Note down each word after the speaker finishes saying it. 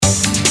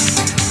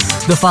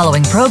The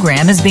following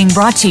program is being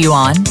brought to you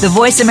on the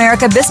Voice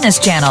America Business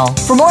Channel.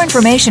 For more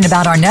information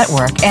about our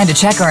network and to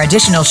check our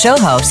additional show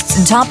hosts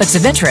and topics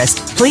of interest,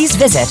 please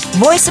visit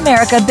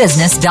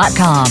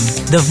voiceamericabusiness.com.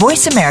 The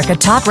Voice America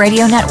Talk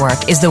Radio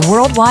Network is the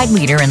worldwide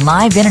leader in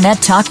live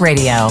Internet talk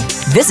radio.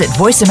 Visit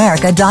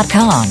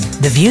voiceamerica.com.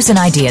 The views and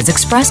ideas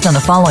expressed on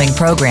the following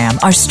program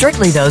are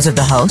strictly those of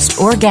the host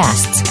or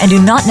guests and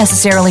do not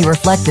necessarily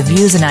reflect the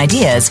views and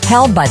ideas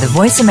held by the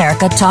Voice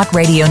America Talk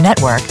Radio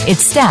Network,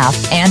 its staff,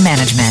 and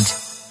management.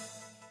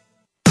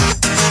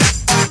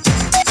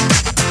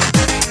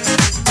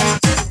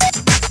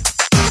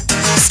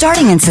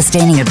 Starting and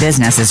sustaining a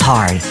business is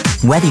hard,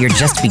 whether you're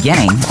just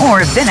beginning or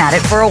have been at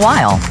it for a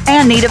while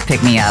and need a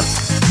pick-me-up.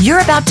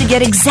 You're about to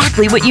get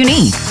exactly what you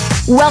need.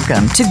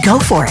 Welcome to Go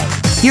For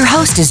It. Your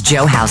host is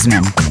Joe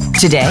Hausman.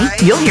 Today,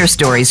 you'll hear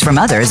stories from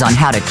others on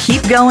how to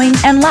keep going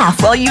and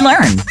laugh while you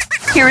learn.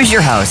 Here is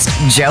your host,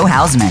 Joe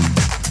Hausman.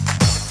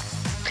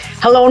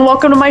 Hello and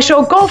welcome to my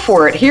show, Go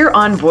For It, here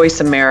on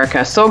Voice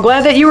America. So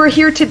glad that you are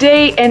here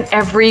today and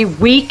every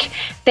week.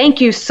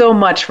 Thank you so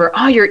much for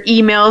all your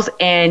emails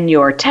and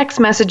your text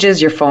messages,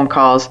 your phone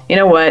calls. You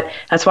know what?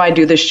 That's why I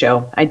do this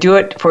show. I do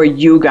it for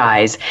you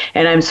guys.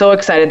 And I'm so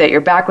excited that you're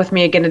back with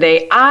me again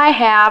today. I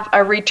have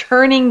a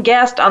returning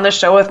guest on the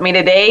show with me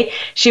today.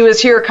 She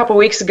was here a couple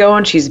weeks ago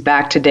and she's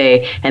back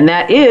today. And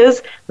that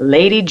is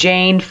Lady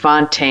Jayne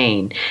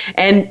Fontaine.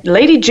 And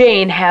Lady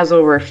Jayne has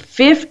over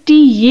 50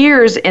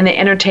 years in the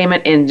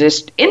entertainment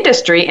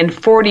industry and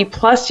 40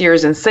 plus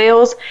years in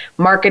sales,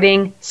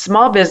 marketing,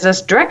 small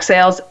business, direct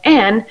sales,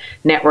 and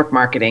network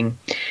marketing.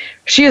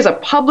 She is a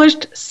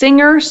published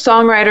singer,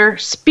 songwriter,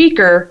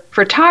 speaker,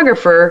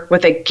 photographer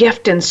with a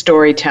gift in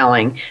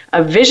storytelling,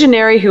 a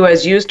visionary who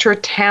has used her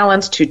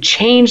talents to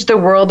change the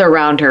world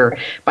around her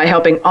by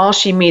helping all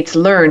she meets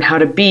learn how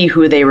to be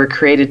who they were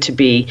created to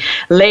be.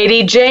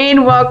 Lady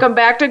Jayne, welcome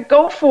back to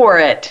Go For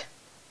It.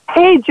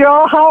 Hey,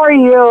 Joe, how are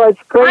you?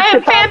 It's great to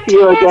talk to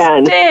you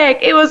again.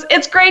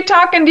 It's great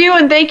talking to you,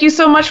 and thank you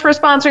so much for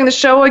sponsoring the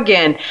show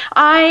again.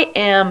 I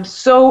am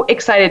so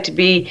excited to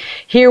be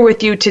here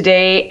with you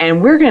today,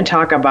 and we're going to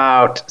talk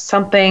about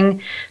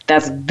something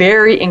that's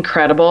very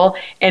incredible.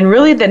 And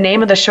really, the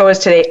name of the show is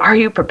today, Are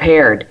You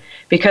Prepared?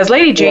 Because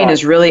Lady Jayne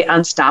is really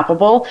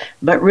unstoppable,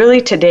 but really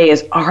today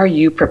is, are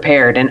you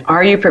prepared? And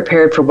are you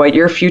prepared for what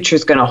your future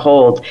is going to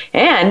hold?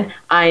 And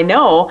I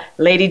know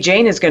Lady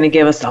Jayne is going to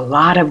give us a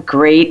lot of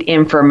great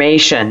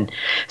information.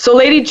 So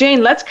Lady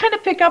Jayne, let's kind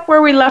of pick up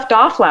where we left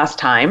off last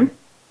time.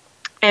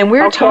 And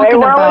we're talking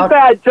about... where was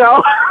that,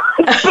 Joe?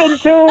 It's been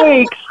 2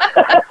 weeks.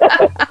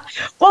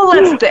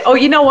 Well,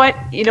 you know what?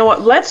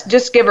 Let's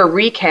just give a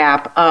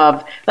recap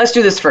of, let's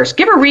do this first.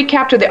 Give a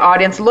recap to the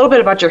audience, a little bit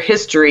about your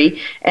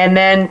history, and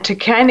then to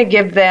kind of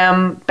give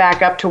them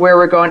back up to where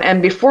we're going.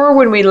 And before,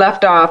 when we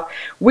left off,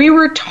 we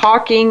were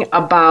talking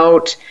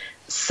about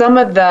some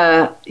of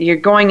you're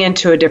going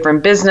into a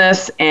different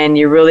business and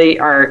you really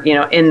are,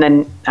 in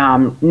the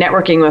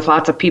networking with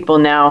lots of people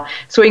now.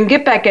 So we can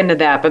get back into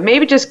that, but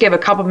maybe just give a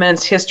couple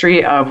minutes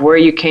history of where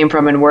you came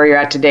from and where you're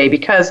at today,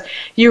 because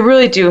you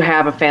really do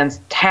have a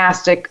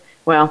fantastic,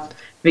 well, the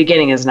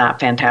beginning is not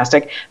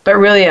fantastic, but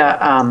really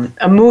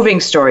a moving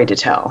story to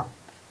tell.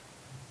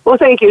 Well,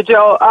 thank you,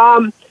 Joe.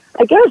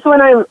 I guess when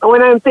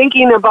I'm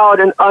thinking about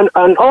an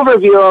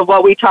overview of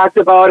what we talked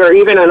about, or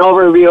even an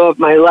overview of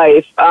my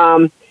life,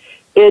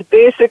 it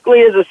basically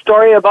is a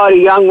story about a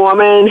young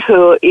woman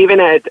who, even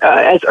at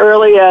as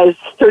early as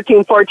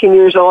 13, 14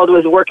 years old,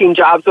 was working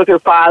jobs with her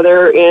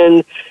father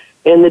in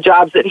the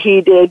jobs that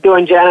he did,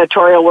 doing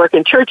janitorial work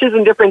in churches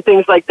and different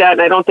things like that.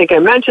 And I don't think I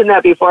mentioned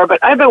that before,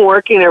 but I've been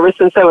working ever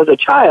since I was a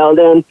child.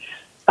 And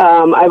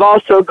I've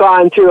also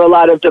gone through a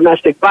lot of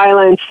domestic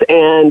violence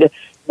and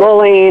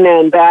bullying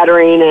and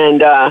battering,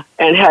 and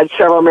had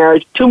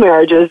two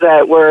marriages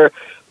that were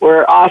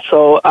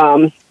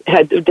also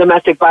had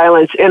domestic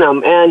violence in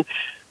them. And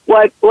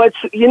what's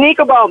unique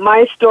about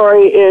my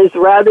story is,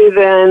 rather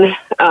than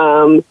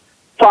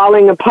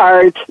falling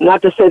apart,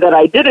 not to say that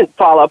I didn't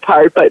fall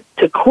apart, but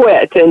to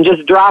quit and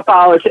just drop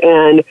out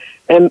and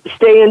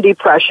stay in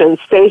depression,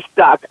 stay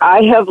stuck,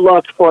 I have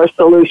looked for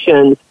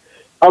solutions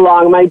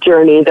along my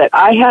journey. That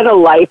I had a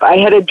life, I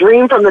had a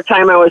dream from the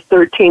time I was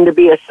 13 to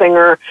be a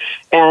singer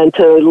and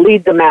to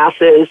lead the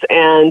masses,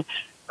 and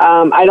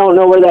I don't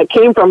know where that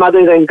came from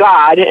other than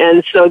God.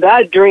 And so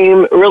that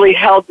dream really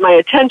held my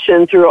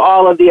attention through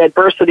all of the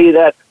adversity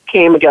that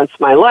came against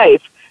my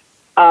life.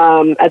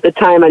 At the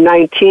time of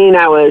 19,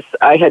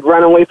 I had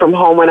run away from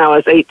home when I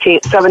was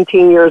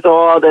 17 years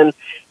old, and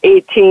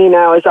 18,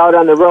 I was out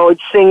on the road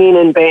singing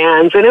in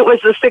bands. And it was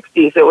the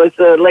 60s. It was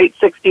the late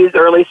 60s,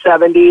 early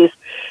 70s.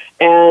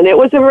 And it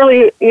was a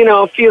really,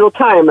 futile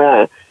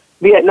time.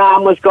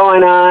 Vietnam was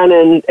going on,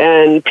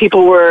 and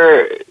people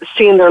were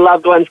seeing their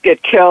loved ones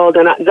get killed,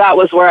 and that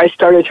was where I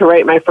started to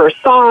write my first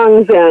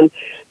songs. And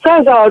so I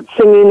was out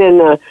singing in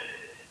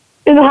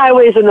the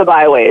highways and the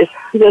byways,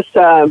 just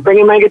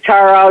bringing my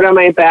guitar out on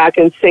my back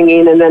and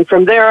singing. And then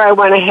from there, I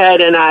went ahead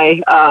and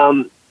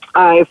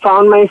I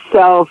found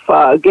myself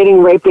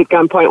getting raped at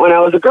gunpoint when I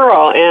was a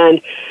girl.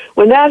 And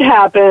when that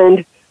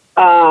happened,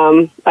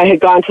 I had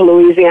gone to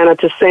Louisiana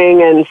to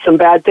sing, and some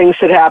bad things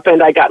had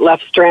happened. I got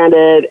left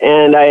stranded,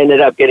 and I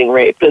ended up getting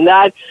raped. And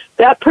that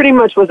pretty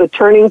much was a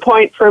turning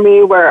point for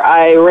me, where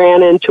I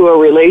ran into a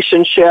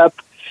relationship.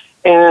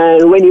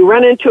 And when you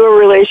run into a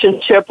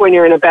relationship, when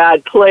you're in a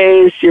bad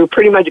place, you're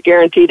pretty much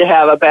guaranteed to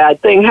have a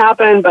bad thing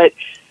happen. But,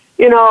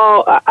 you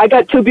know, I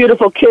got 2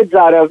 beautiful kids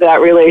out of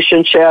that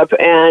relationship,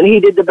 and he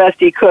did the best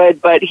he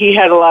could, but he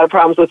had a lot of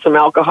problems with some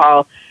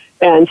alcohol.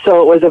 And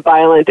so it was a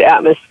violent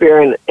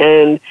atmosphere.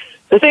 And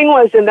the thing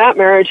was, in that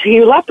marriage,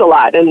 he left a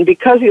lot. And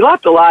because he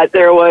left a lot,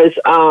 there was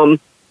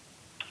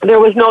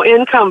no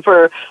income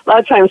for, a lot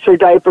of times, for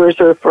diapers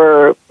or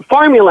for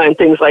formula and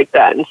things like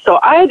that. And so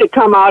I had to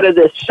come out of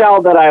this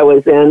shell that I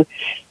was in,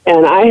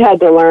 and I had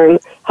to learn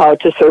how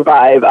to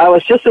survive. I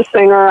was just a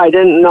singer. I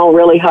didn't know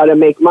really how to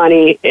make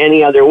money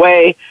any other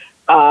way.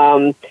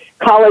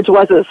 College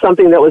wasn't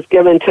something that was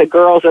given to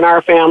girls in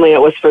our family.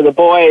 It was for the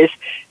boys.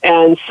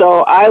 And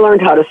so I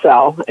learned how to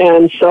sell.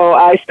 And so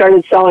I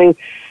started selling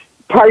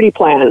party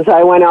plans.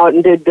 I went out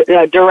and did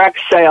direct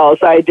sales.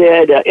 I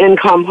did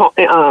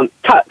Tupperware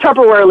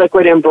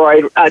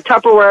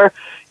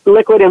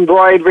liquid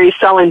embroidery,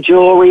 selling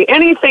jewelry,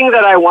 anything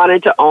that I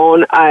wanted to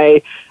own,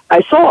 I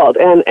sold,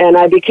 and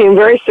I became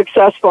very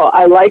successful.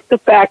 I liked the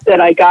fact that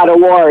I got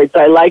awards.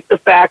 I liked the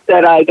fact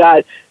that I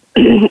got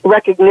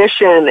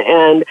recognition,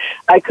 and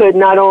I could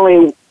not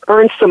only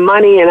earn some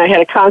money, and I had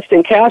a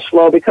constant cash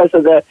flow because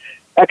of the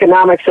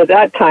economics at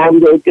that time.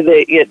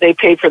 They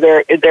paid for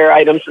their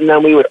items, and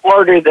then we would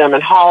order them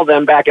and haul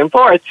them back and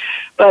forth.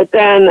 But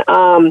then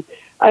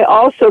I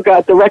also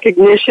got the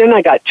recognition.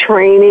 I got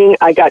training.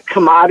 I got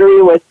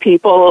camaraderie with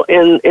people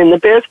in the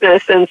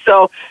business, and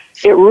so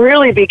it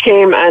really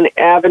became an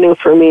avenue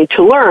for me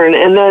to learn.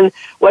 And then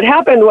what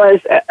happened was,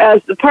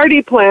 as the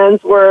party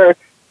plans were,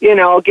 you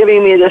know,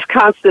 giving me this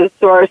constant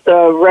source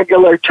of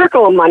regular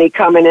trickle of money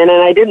coming in,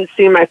 and I didn't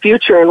see my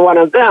future in one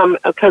of them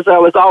because I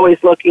was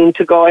always looking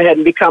to go ahead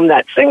and become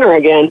that singer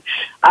again.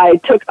 I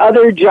took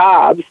other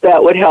jobs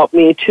that would help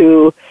me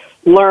to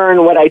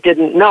learn what I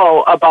didn't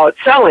know about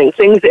selling.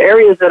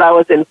 Areas that I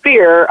was in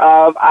fear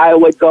of, I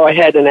would go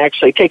ahead and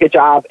actually take a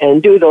job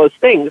and do those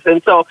things.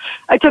 And so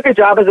I took a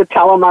job as a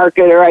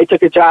telemarketer. I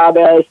took a job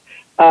as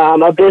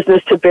a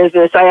business to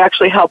business. I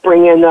actually helped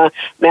bring in the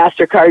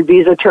MasterCard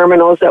Visa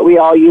terminals that we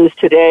all use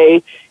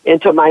today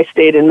into my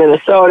state in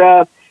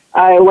Minnesota.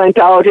 I went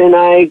out and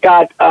I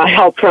got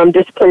help from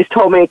displaced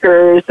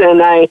homemakers,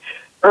 and I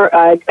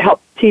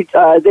helped teach.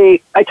 I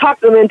talked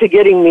them into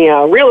getting me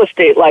a real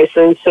estate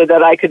license so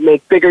that I could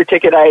make bigger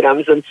ticket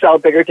items and sell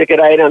bigger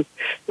ticket items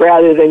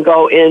rather than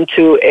go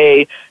into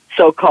a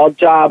so-called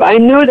job. I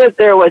knew that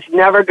there was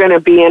never going to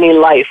be any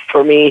life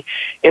for me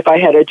if I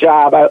had a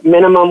job.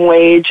 Minimum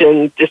wage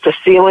and just a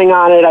ceiling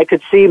on it. I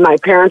could see my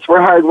parents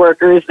were hard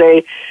workers.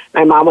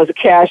 My mom was a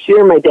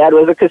cashier. My dad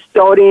was a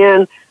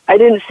custodian. I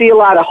didn't see a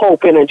lot of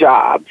hope in a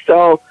job.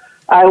 So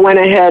I went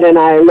ahead and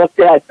I looked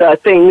at the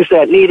things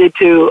that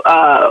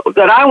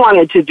that I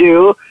wanted to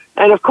do.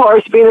 And of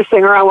course, being a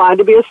singer, I wanted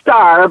to be a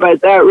star, but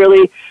that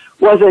really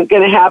wasn't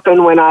going to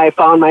happen when I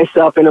found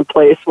myself in a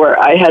place where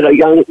I had a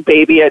young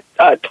baby at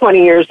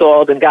 20 years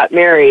old and got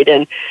married.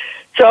 And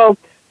so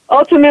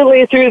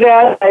ultimately through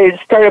that, I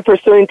started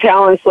pursuing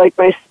talents like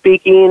my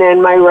speaking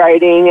and my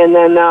writing and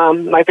then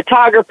my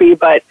photography,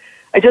 but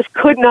I just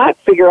could not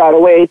figure out a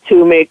way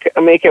to make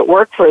it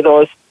work for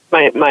those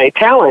my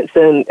talents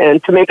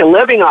and to make a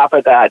living off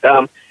of that.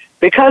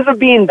 Because of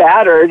being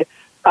battered,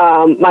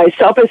 my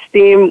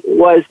self-esteem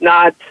was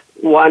not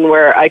one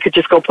where I could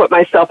just go put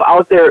myself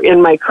out there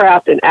in my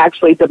craft and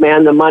actually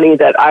demand the money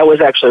that I was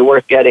actually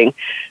worth getting.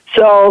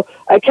 So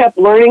I kept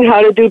learning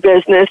how to do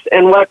business,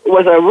 and what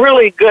was a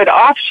really good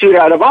offshoot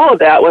out of all of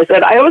that was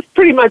that I was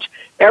pretty much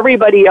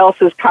everybody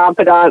else's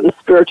confidant and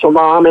spiritual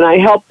mom, and I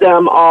helped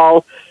them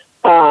all.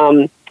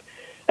 I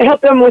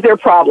helped them with their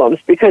problems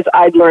because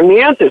I'd learned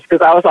the answers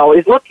because I was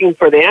always looking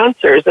for the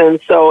answers.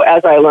 And so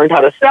as I learned how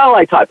to sell,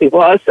 I taught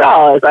people how to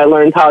sell. As I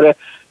learned how to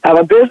have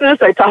a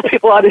business, I taught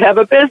people how to have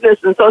a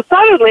business. And so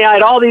suddenly I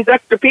had all these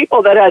extra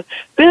people that had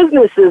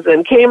businesses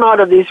and came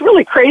out of these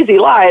really crazy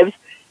lives.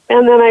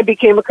 And then I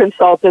became a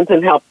consultant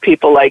and helped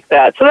people like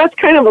that. So that's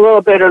kind of a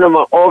little bit of an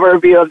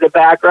overview of the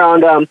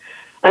background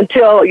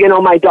until,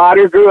 my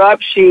daughter grew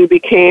up. She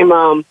became,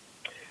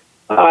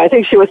 I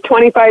think she was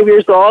 25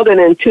 years old. And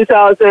in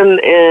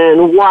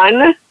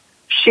 2001,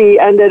 she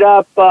ended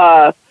up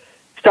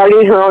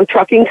starting her own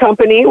trucking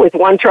company with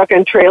one truck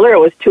and trailer. It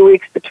was 2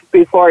 weeks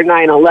before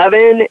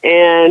 9/11,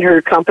 and her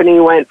company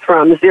went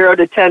from 0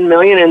 to 10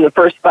 million in the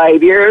first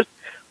 5 years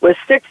with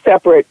 6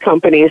 separate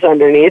companies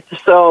underneath.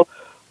 So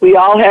we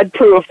all had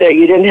proof that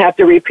you didn't have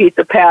to repeat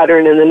the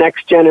pattern in the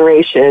next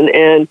generation.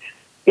 And,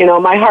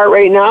 my heart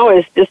right now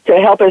is just to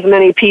help as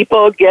many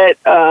people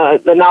get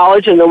the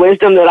knowledge and the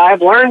wisdom that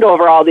I've learned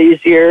over all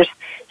these years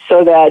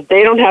so that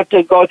they don't have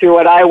to go through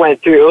what I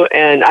went through.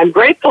 And I'm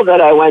grateful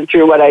that I went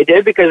through what I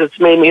did because it's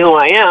made me who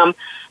I am.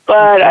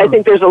 But I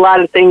think there's a lot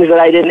of things that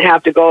I didn't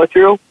have to go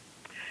through,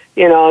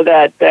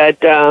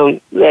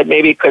 that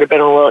maybe could have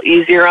been a little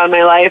easier on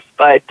my life.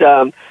 But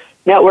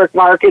network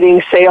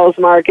marketing, sales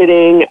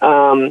marketing,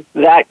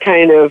 that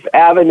kind of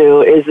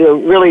avenue is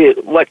really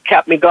what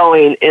kept me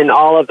going in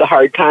all of the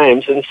hard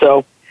times. And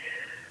so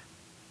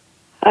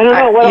I don't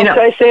know. What else should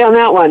I say on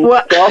that one?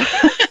 Well,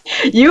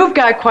 you've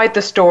got quite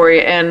the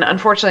story, and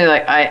unfortunately,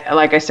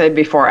 like I said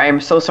before,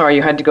 I'm so sorry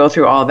you had to go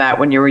through all that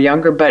when you were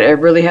younger, but it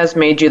really has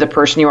made you the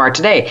person you are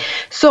today.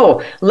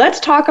 So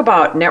let's talk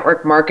about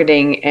network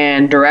marketing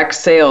and direct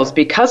sales,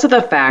 because of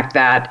the fact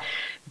that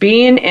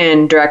being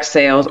in direct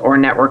sales, or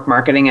network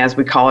marketing as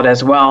we call it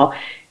as well,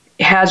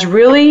 has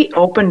really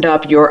opened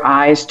up your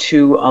eyes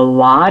to a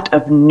lot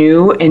of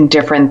new and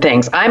different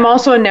things. I'm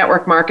also in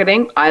network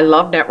marketing. I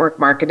love network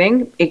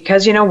marketing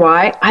because, you know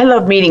why? I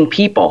love meeting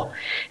people,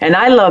 and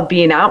I love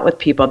being out with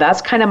people.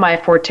 That's kind of my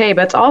forte,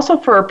 but it's also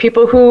for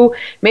people who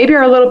maybe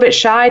are a little bit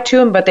shy to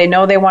them, but they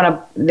know they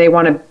want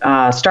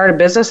to start a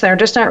business. They're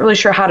just not really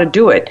sure how to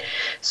do it.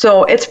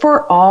 So it's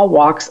for all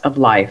walks of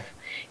life.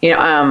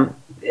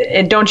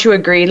 And don't you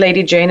agree,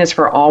 Lady Jayne, it's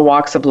for all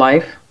walks of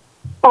life?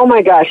 Oh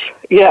my gosh,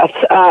 yes,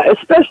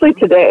 especially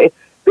today,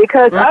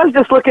 because I was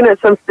just looking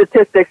at some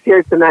statistics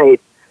here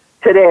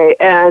today,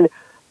 and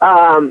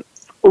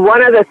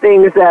one of the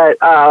things that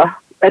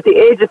at the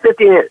age of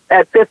 50,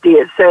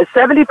 it says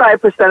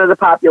 75% of the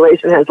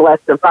population has less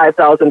than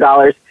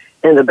 $5,000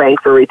 in the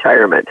bank for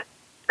retirement.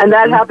 And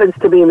that happens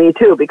to be me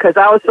too, because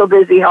I was so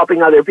busy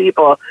helping other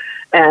people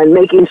and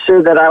making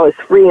sure that I was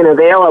free and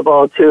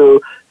available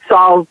to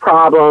solve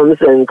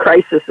problems and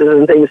crises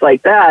and things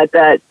like that,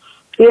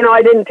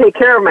 I didn't take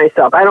care of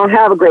myself. I don't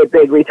have a great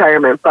big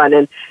retirement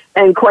fund.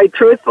 And quite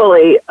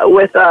truthfully,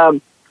 with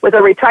a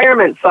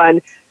retirement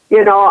fund,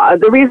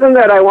 the reason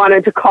that I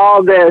wanted to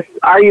call this,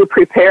 Are You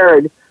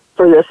Prepared,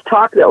 for this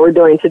talk that we're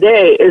doing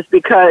today, is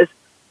because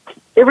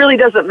it really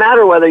doesn't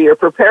matter whether you're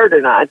prepared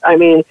or not. I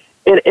mean,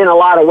 in a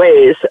lot of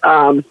ways.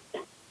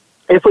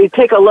 If we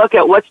take a look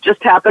at what's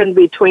just happened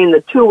between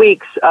the 2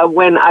 weeks of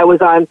when I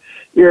was on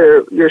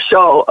your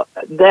show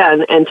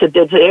then and to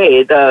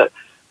today,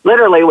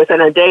 literally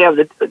within a day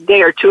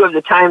or two of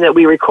the time that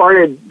we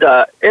recorded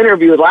the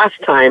interview last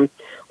time,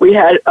 we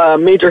had a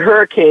major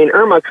hurricane,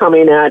 Irma,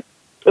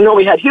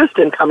 we had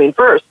Houston coming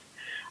first.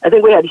 I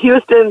think we had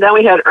Houston, then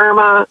we had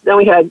Irma, then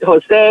we had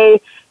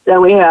Jose,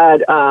 then we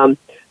had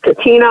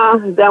Katrina,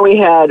 then we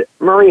had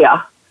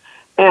Maria.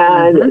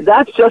 And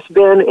that's just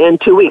been in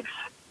 2 weeks,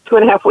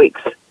 2.5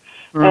 weeks.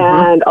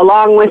 And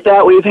along with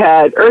that, we've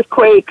had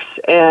earthquakes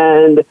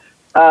and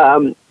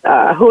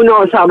who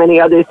knows how many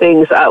other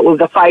things with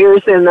the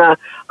fires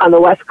on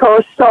the West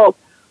Coast. So,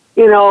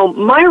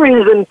 my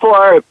reason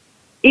for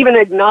even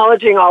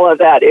acknowledging all of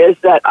that is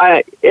that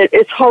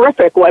it's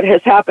horrific what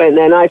has happened,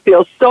 and I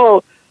feel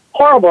so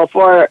horrible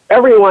for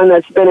everyone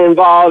that's been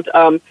involved.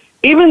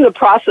 Even the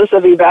process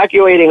of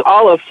evacuating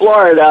all of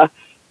Florida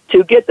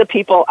to get the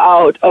people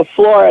out of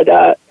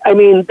Florida. I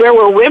mean, there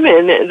were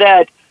women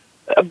that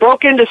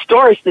broke into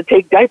stores to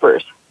take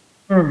diapers.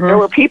 There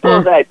were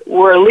people that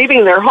were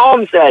leaving their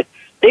homes that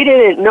they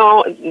didn't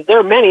know. There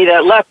are many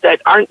that left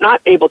that aren't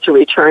not able to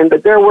return,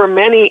 but there were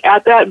many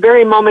at that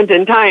very moment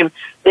in time.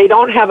 They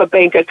don't have a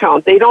bank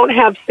account. They don't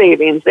have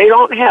savings. They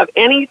don't have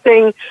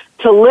anything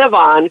to live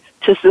on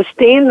to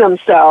sustain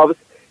themselves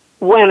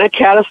when a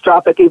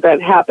catastrophic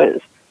event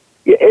happens.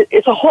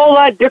 It's a whole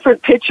lot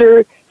different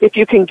picture if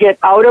you can get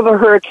out of a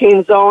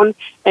hurricane zone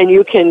and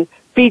you can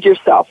feed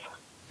yourself.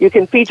 You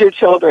can feed your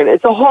children.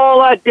 It's a whole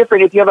lot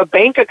different if you have a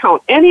bank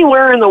account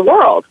anywhere in the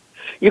world.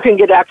 You can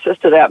get access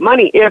to that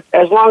money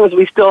as long as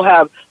we still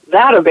have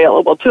that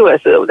available to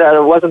us, that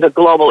it wasn't a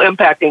global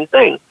impacting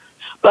thing.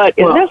 But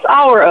in this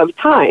hour of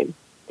time,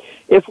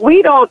 if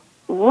we don't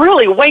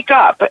really wake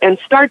up and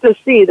start to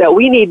see that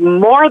we need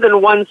more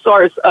than one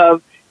source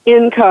of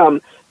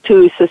income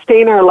to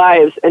sustain our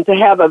lives and to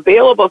have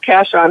available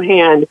cash on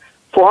hand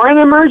for an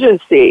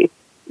emergency,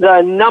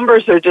 the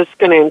numbers are just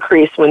going to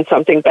increase when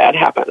something bad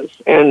happens.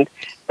 And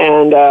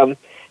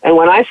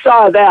when I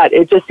saw that,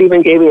 it just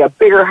even gave me a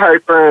bigger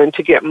heartburn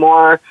to get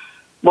more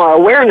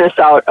awareness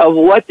out of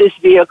what this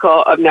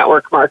vehicle of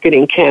network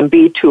marketing can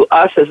be to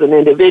us as an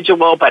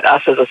individual, but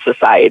us as a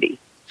society.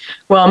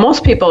 Well,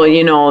 most people,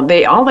 all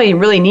they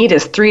really need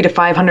is $300 to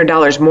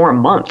 $500 more a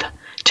month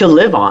to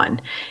live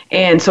on.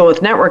 And so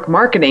with network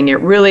marketing, it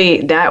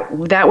really, that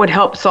would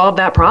help solve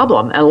that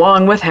problem,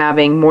 along with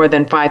having more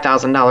than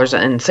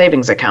 $5,000 in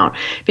savings account.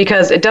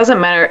 Because it doesn't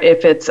matter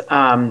if it's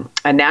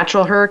a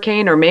natural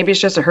hurricane or maybe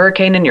it's just a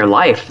hurricane in your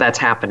life that's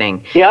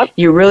happening. Yep.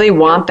 You really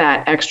want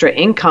that extra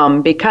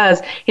income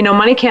because,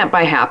 money can't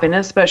buy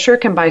happiness, but sure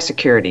can buy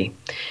security.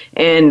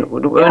 And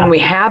when we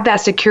have that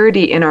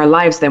security in our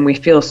lives, then we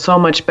feel so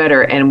much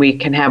better and we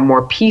can have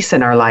more peace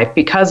in our life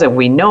because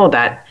we know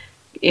that,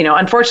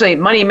 unfortunately,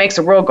 money makes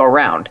the world go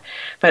round.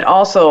 But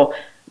also,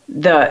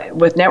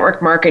 with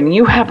network marketing,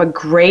 you have a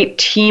great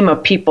team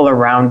of people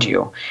around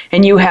you.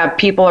 And you have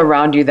people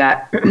around you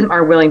that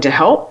are willing to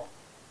help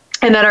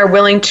and that are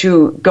willing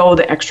to go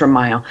the extra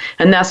mile.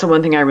 And that's the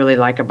one thing I really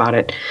like about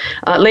it.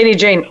 Lady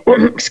Jayne,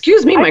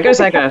 excuse me, my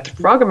goodness, I got a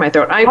frog in my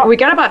throat. We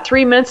got about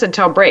 3 minutes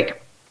until break.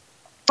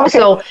 Okay.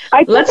 So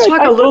let's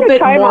talk a little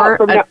bit more.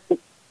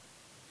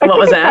 I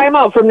took a time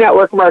out from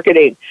network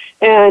marketing,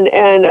 and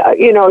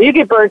you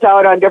get burnt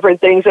out on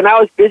different things, and I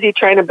was busy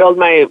trying to build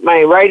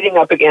my writing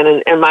up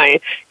again and my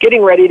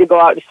getting ready to go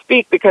out and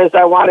speak because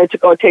I wanted to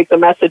go take the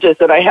messages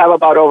that I have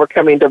about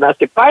overcoming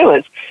domestic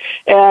violence.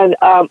 And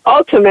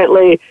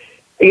ultimately,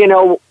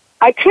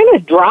 I kind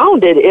of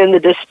drowned it in the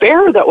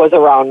despair that was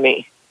around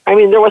me. I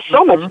mean, there was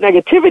so much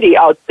negativity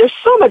there's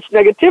so much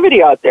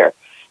negativity out there.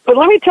 But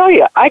let me tell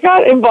you, I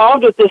got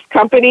involved with this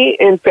company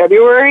in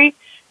February,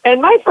 and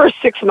my first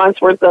 6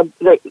 months were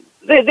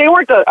they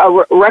weren't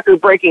a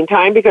record-breaking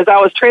time because I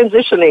was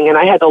transitioning and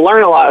I had to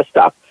learn a lot of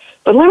stuff.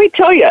 But let me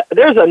tell you,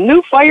 there's a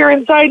new fire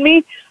inside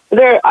me.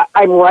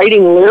 I'm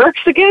writing lyrics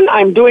again.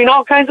 I'm doing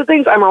all kinds of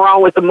things. I'm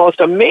around with the most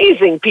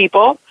amazing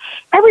people.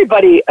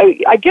 Everybody,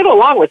 I get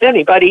along with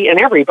anybody and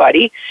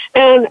everybody.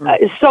 And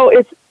so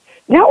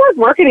network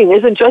marketing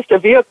isn't just a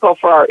vehicle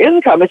for our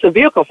income. It's a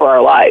vehicle for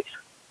our lives.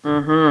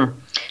 Mm-hmm.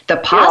 The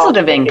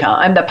positive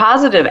income and the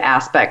positive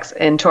aspects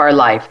into our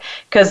life,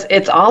 because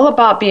it's all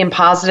about being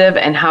positive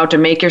and how to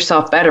make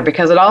yourself better,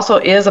 because it also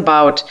is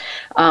about,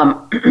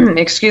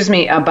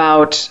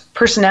 about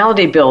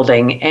personality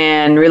building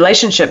and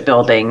relationship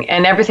building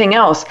and everything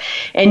else.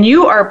 And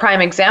you are a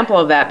prime example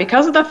of that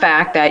because of the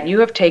fact that you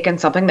have taken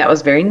something that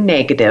was very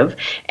negative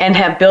and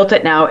have built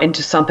it now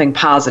into something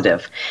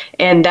positive.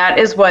 And that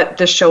is what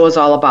this show is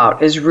all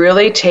about, is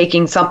really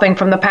taking something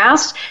from the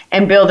past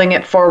and building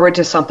it forward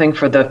to something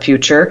for the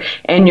future.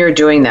 And you're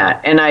doing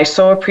that. And I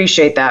so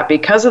appreciate that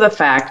because of the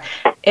fact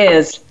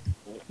is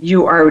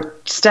you are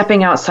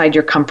stepping outside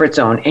your comfort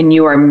zone and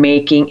you are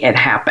making it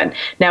happen.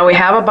 Now we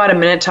have about a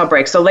minute till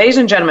break. So ladies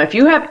and gentlemen, if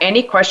you have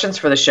any questions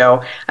for the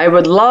show, I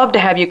would love to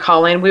have you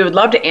call in. We would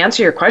love to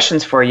answer your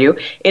questions for you.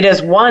 It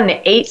is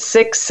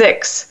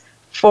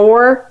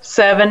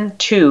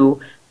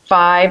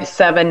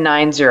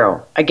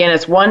 1-866-472-5790. Again,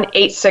 it's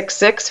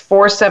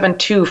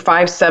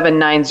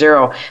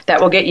 1-866-472-5790.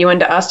 That will get you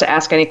into us to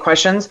ask any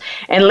questions.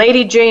 And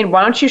Lady Jayne,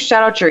 why don't you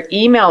shout out your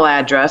email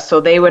address so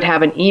they would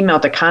have an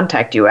email to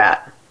contact you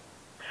at?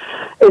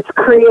 It's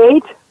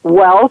Create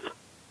Wealth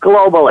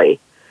Globally.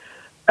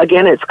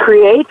 Again, it's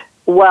Create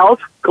Wealth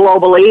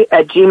Globally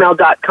at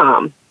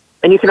gmail.com.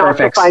 And you can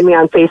also find me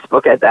on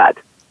Facebook at that.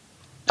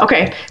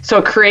 Okay,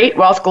 so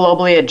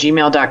createwealthglobally at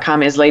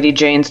gmail.com is Lady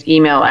Jayne's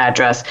email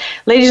address.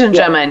 Ladies and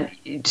gentlemen,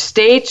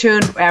 stay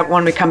tuned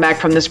when we come back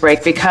from this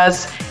break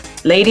because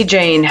Lady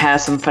Jayne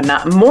has some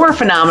more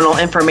phenomenal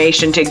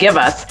information to give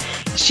us.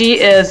 She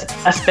is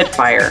a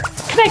Spitfire.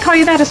 Can I call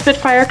you that, a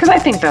Spitfire? Because I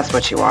think that's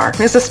what you are.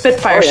 It's a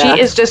Spitfire. Oh, yeah.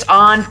 She is just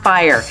on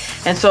fire.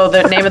 And so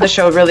the name of the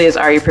show really is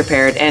Are You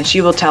Prepared? And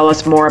she will tell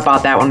us more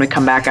about that when we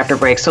come back after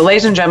break. So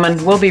ladies and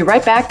gentlemen, we'll be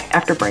right back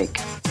after break.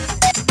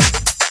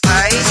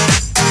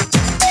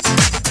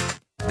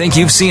 Think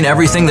you've seen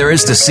everything there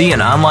is to see in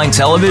online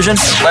television?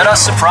 Let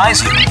us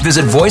surprise you.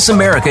 Visit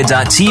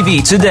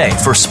voiceamerica.tv today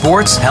for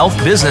sports, health,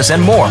 business,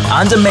 and more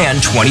on demand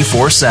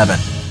 24/7.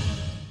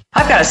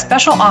 I've got a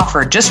special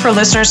offer just for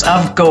listeners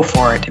of Go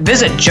For It.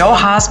 Visit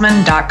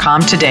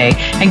joehosman.com today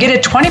and get a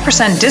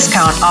 20%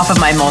 discount off of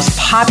my most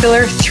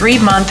popular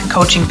 3-month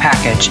coaching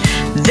package.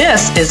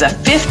 This is a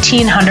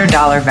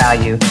 $1,500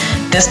 value.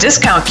 This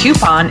discount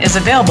coupon is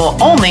available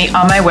only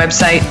on my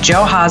website,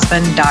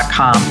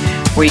 joehosman.com,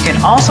 where you can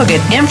also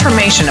get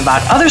information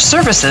about other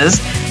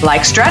services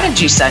like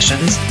strategy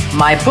sessions,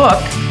 my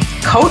book,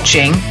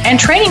 coaching, and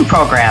training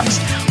programs,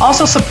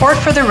 also support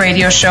for the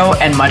radio show,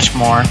 and much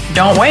more.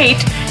 Don't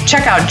wait.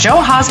 Check out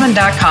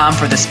joehosman.com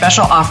for the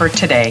special offer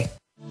today.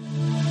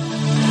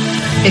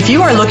 If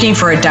you are looking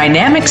for a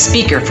dynamic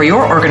speaker for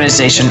your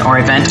organization or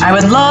event, I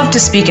would love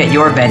to speak at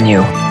your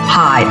venue.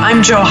 Hi,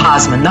 I'm Jo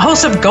Hosman, the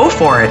host of Go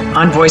For It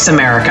on Voice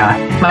America.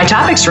 My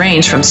topics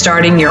range from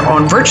starting your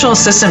own virtual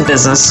assistant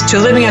business to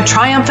living a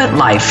triumphant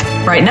life.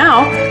 Right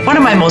now, one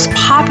of my most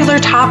popular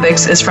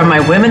topics is from my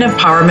Women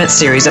Empowerment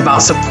series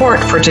about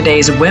support for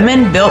today's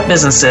women-built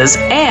businesses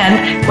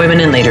and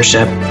women in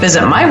leadership.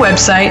 Visit my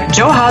website,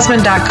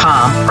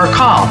 joehosman.com, or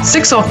call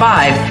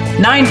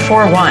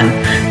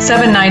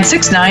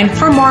 605-941-7969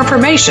 for more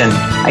information.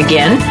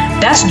 Again,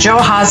 that's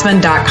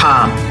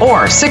joehosman.com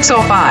or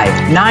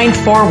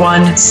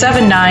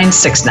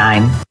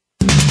 605-941-7969.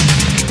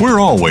 We're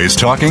always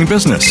talking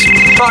business.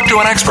 Talk to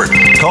an expert.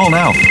 Call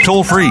now,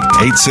 toll free,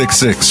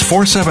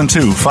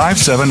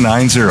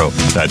 866-472-5790.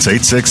 That's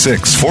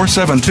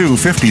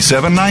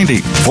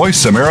 866-472-5790.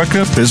 Voice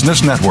America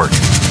Business Network.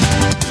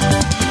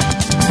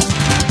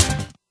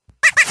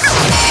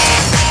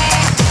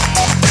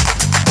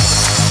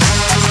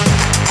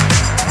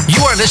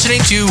 You are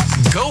listening to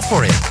Go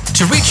For It.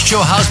 To reach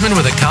Jo Hosman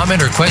with a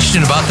comment or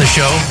question about the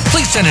show,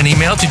 please send an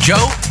email to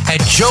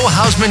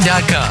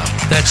joe@joehosman.com.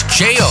 That's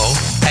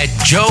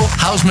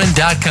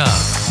jo@joehosman.com.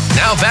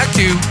 Now back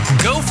to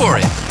Go For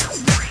It.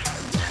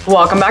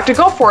 Welcome back to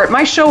Go For It,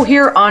 my show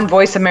here on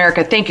Voice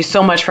America. Thank you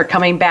so much for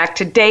coming back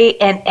today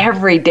and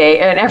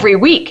every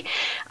week.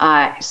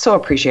 So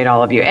appreciate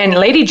all of you. And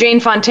Lady Jayne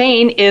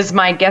Fontaine is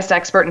my guest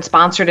expert and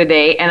sponsor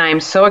today, and I'm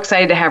so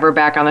excited to have her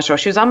back on the show.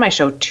 She was on my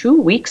show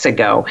 2 weeks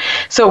ago.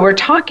 So we're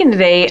talking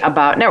today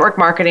about network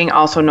marketing,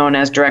 also known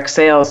as direct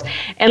sales.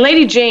 And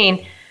Lady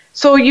Jayne,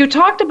 so you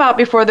talked about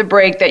before the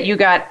break that you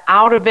got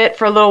out of it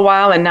for a little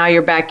while and now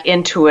you're back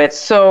into it.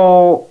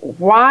 So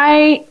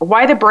why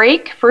the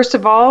break, first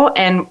of all,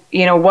 and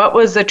what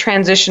was the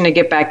transition to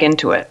get back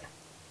into it?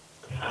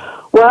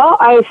 Well,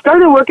 I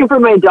started working for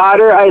my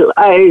daughter.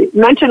 I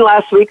mentioned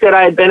last week that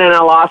I had been in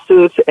a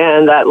lawsuit,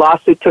 and that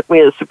lawsuit took me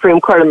to the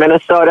Supreme Court of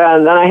Minnesota,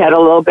 and then I had a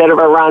little bit of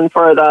a run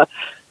for the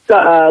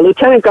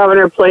lieutenant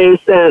governor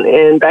place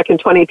and back in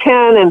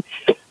 2010, and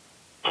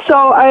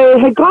so I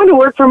had gone to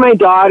work for my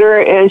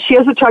daughter, and she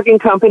has a trucking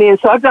company, and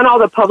so I've done all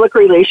the public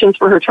relations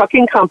for her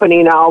trucking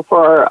company now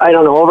for,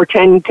 over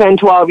 10,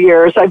 12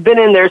 years. I've been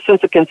in there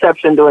since the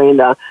conception doing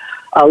a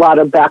lot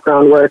of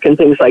background work and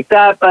things like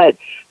that, but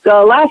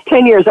the last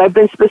 10 years I've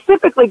been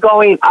specifically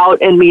going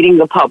out and meeting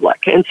the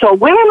public. And so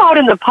when I'm out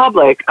in the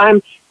public,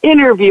 I'm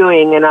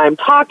interviewing and I'm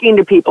talking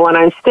to people and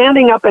I'm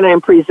standing up and I'm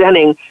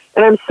presenting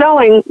and I'm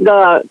selling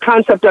the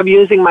concept of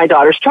using my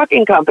daughter's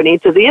trucking company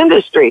to the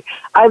industry.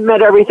 I've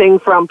met everything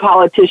from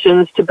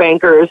politicians to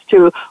bankers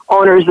to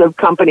owners of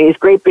companies,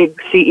 great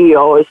big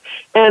CEOs,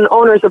 and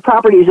owners of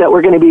properties that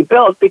were going to be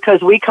built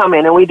because we come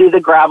in and we do the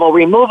gravel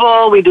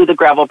removal, we do the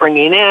gravel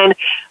bringing in,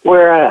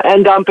 we're an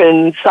end dump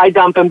and side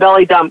dump and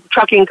belly dump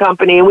trucking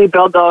company, and we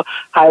build the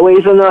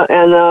highways and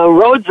the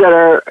roads that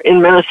are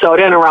in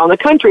Minnesota and around the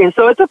country. And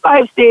so it's a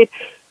five-state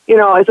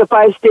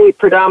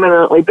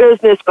predominantly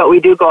business, but we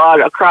do go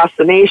out across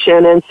the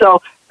nation. And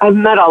so I've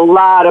met a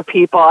lot of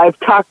people. I've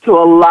talked to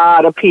a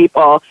lot of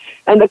people.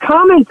 And the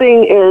common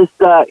thing is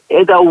the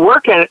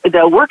work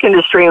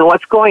industry and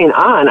what's going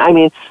on. I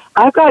mean,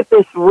 I've got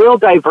this real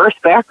diverse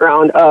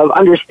background of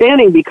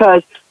understanding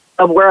because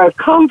of where I've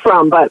come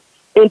from. But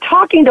in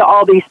talking to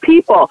all these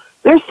people,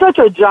 there's such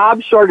a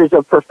job shortage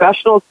of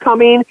professionals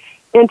coming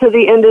into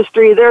the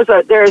industry. There's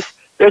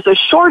a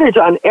shortage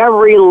on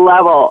every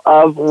level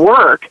of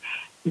work.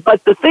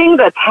 But the thing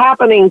that's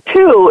happening,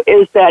 too,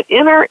 is that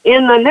in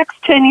the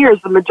next 10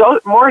 years, the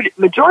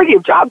majority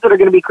of jobs that are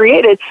going to be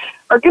created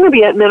are going to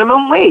be at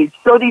minimum wage.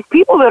 So these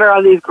people that are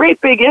on these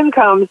great big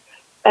incomes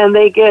and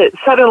they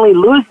suddenly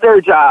lose their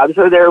jobs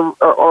or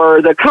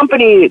the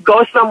company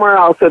goes somewhere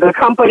else or the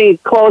company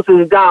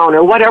closes down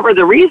or whatever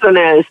the reason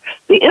is,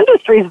 the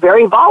industry is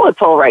very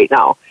volatile right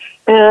now.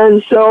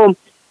 And so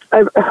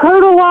I've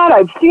heard a lot,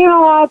 I've seen a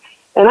lot.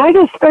 And I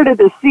just started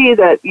to see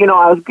that,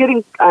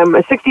 I'm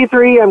a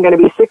 63, I'm going to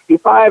be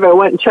 65. I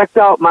went and checked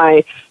out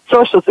my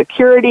Social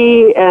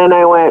Security, and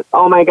I went,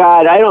 oh, my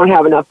God, I don't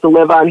have enough to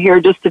live on here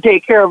just to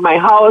take care of my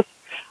house.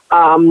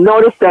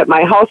 Noticed that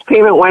my house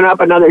payment went up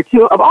almost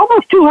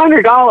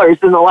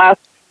 $200 in the last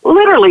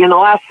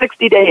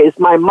 60 days.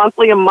 My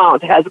monthly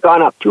amount has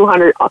gone up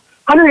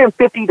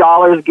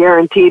 $150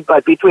 guaranteed,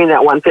 but between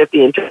that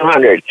 $150 and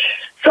 $200.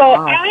 So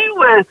wow. I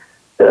went...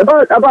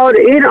 About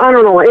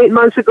 8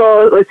 months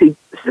ago,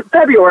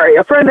 February,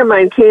 a friend of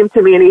mine came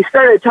to me and he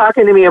started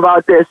talking to me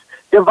about this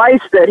device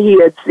that he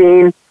had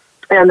seen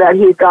and that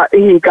he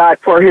got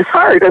for his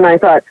heart. And I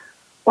thought,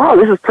 wow,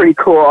 this is pretty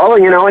cool,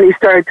 and he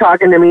started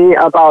talking to me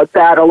about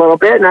that a little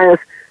bit. And I was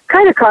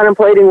kind of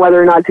contemplating whether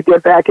or not to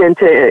get back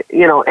into,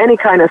 any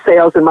kind of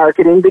sales and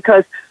marketing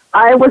because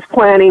I was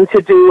planning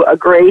to do a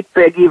great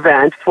big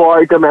event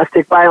for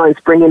domestic violence,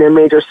 bringing in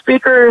major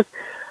speakers,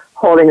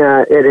 holding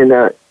it in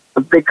a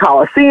big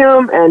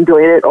coliseum and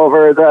doing it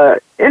over the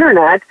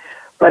internet,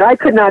 but I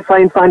could not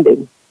find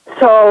funding.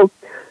 So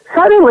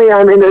suddenly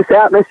I'm in this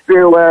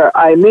atmosphere where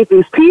I meet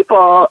these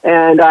people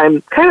and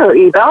I'm kind of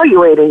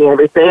evaluating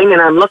everything and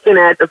I'm looking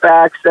at the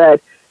facts that,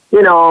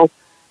 in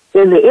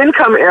the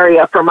income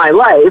area for my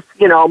life,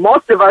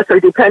 most of us are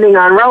depending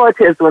on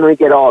relatives when we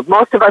get old.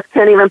 Most of us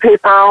can't even pay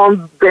for our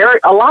own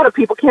a lot of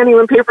people can't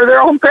even pay for their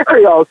own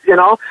burials,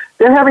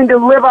 They're having to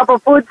live off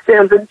of food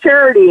stamps and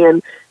charity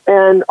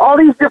and all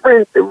these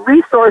different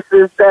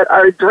resources that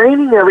are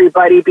draining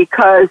everybody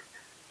because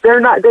they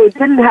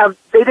didn't have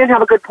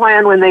a good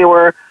plan when they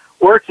were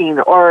working,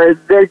 or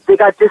they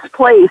got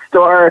displaced,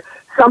 or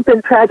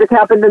something tragic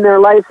happened in their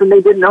lives and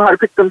they didn't know how to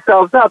pick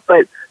themselves up.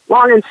 But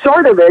long and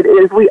short of it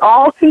is we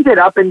all can get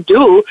up and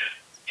do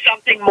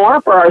something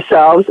more for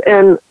ourselves.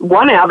 And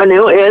one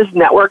avenue is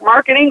network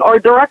marketing or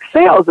direct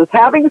sales. Is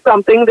having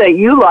something that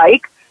you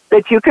like,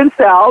 that you can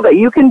sell, that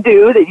you can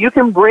do, that you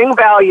can bring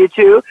value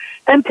to,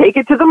 and take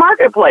it to the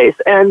marketplace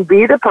and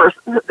be the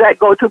person, that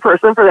go-to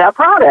person for that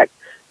product.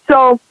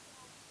 So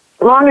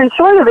long and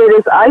short of it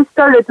is I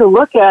started to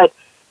look at,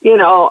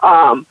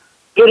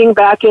 getting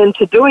back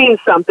into doing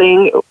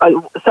something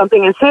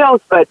in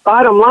sales, but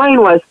bottom line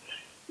was,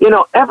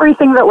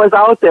 everything that was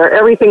out there,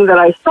 everything that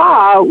I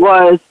saw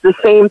was the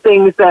same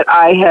things that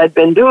I had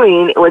been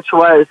doing, which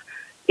was,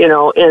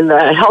 in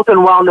the health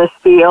and wellness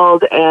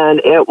field, and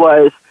it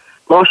was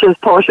lotions,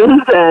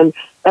 potions, and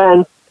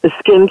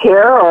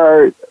skincare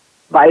or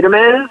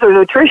vitamins or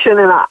nutrition,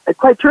 and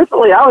quite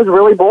truthfully, I was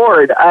really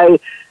bored. I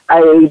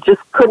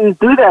just couldn't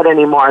do that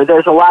anymore.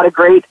 There's a lot of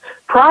great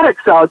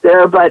products out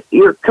there, but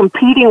you're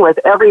competing with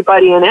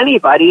everybody and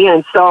anybody,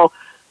 and so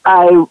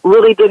I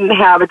really didn't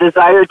have a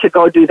desire to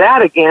go do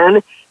that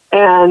again.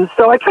 And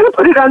so I kind of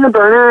put it on the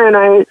burner, and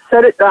I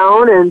set it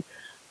down,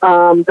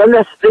 and then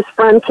this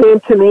friend came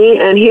to me,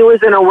 and he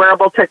was in a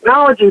wearable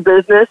technology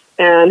business,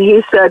 and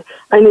he said,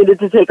 I needed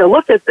to take a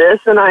look at this,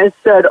 and I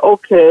said,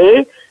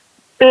 okay.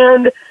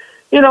 And,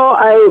 you know,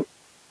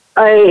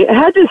 I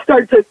had to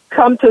start to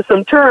come to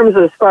some terms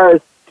as far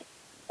as,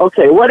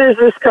 okay, what is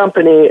this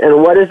company,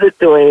 and what is it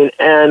doing?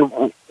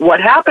 And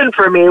what happened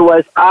for me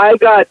was I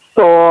got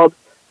sold.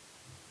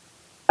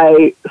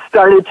 I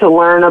started to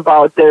learn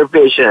about their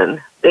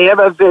vision. They have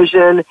a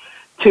vision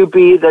to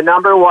be the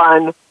number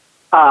one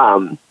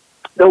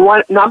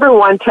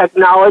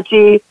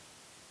technology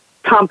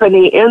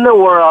company in the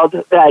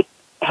world that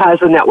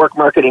has a network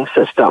marketing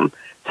system.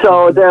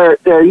 So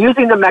they're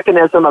using the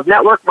mechanism of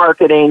network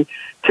marketing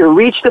to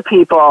reach the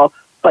people,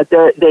 but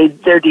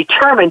they're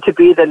determined to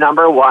be the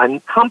number one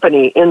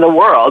company in the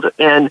world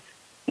in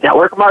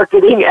network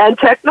marketing and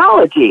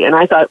technology. And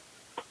I thought,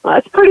 well,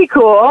 that's pretty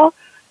cool.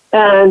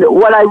 And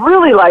what I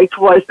really liked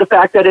was the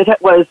fact that it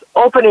was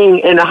opening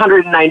in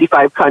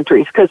 195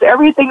 countries, because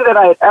everything that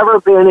I had ever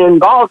been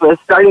involved with,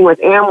 starting with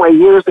Amway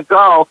years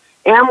ago,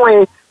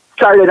 Amway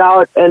started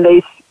out and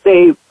they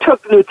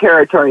took new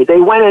territory. They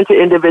went into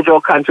individual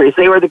countries.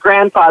 They were the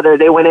grandfather.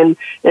 They went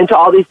into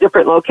all these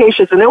different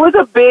locations, and it was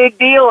a big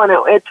deal, and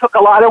it took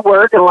a lot of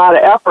work and a lot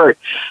of effort.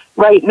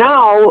 Right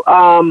now,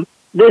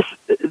 this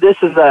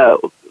is a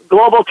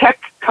global tech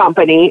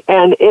company,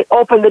 and it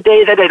opened the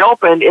day that it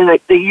opened in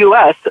the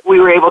U.S. We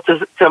were able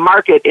to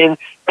market in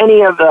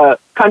any of the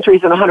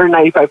countries in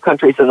 195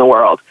 countries in the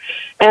world.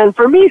 And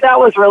for me, that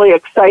was really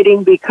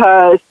exciting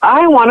because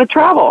I want to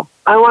travel.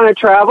 I want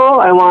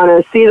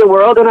to see the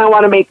world, and I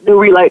want to make new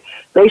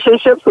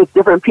relationships with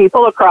different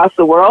people across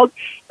the world.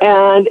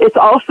 And it's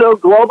also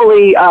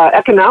globally,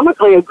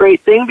 economically a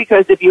great thing,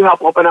 because if you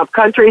help open up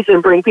countries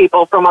and bring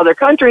people from other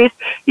countries,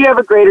 you have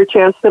a greater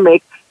chance to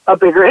make a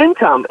bigger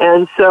income.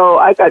 And so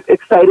I got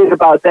excited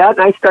about that,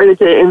 and I started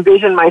to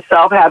envision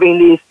myself having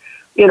these,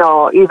 you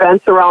know,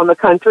 events around the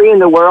country and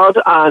the world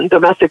on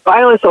domestic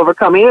violence,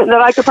 overcoming it, and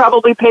that I could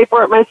probably pay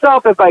for it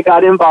myself if I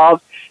got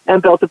involved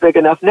and built a big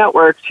enough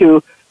network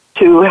to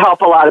help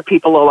a lot of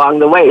people along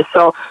the way.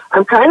 So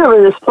I'm kind of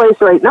in this place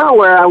right now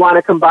where I want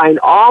to combine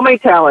all my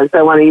talents.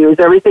 I want to use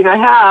everything I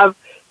have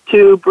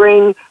to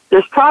bring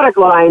this product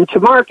line to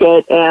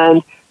market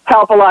and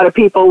help a lot of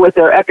people with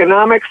their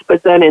economics,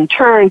 but then in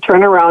turn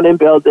turn around and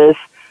build this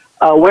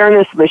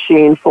awareness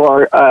machine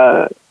for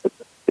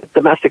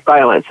domestic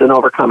violence and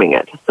overcoming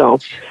it. So,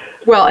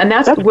 well, and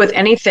that's with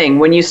anything.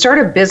 When you start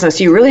a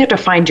business, you really have to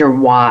find your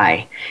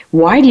why.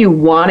 Why do you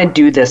want to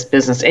do this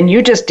business? And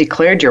you just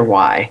declared your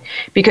why,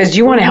 because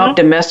you want to help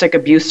domestic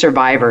abuse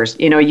survivors.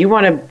 You know, you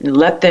want to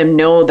let them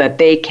know that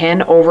they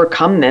can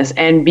overcome this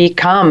and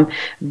become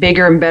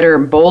bigger and better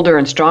and bolder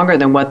and stronger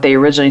than what they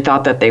originally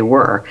thought that they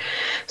were.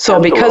 So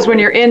Absolutely. Because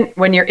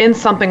when you're in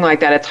something like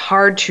that, it's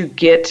hard to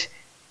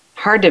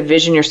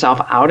vision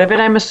yourself out of it,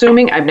 I'm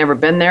assuming. I've never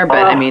been there,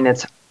 but I mean,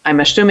 I'm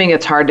assuming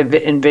it's hard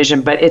to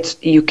envision,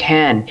 but you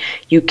can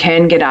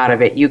get out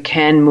of it. You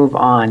can move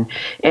on,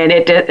 and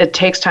it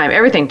takes time.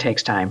 Everything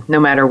takes time, no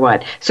matter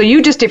what. So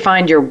you just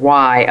defined your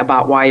why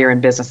about why you're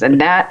in business, and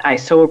that I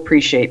so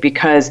appreciate,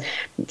 because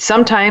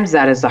sometimes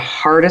that is the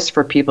hardest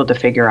for people to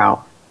figure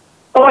out.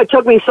 Oh, it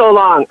took me so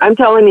long. I'm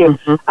telling you,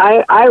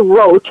 I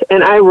wrote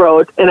and I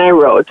wrote and I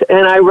wrote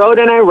and I wrote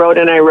and I wrote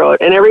and I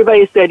wrote. And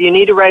everybody said, you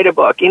need to write a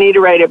book. You need to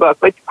write a book.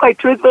 But quite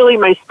truthfully,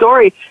 my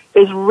story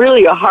is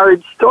really a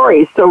hard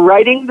story. So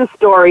writing the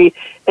story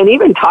and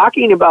even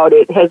talking about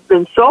it has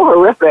been so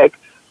horrific,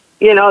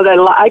 you know, that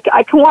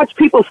I can watch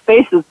people's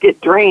faces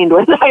get drained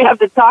when I have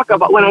to talk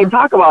about, when I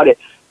talk about it.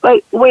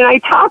 But when I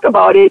talk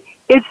about it,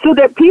 it's so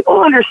that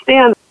people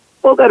understand,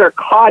 people that are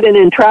caught and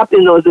entrapped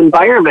in those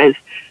environments,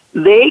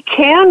 they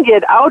can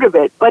get out of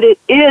it, but it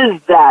is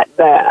that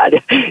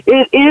bad.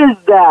 It is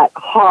that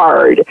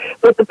hard.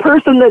 But the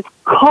person that's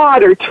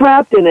caught or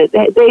trapped in it,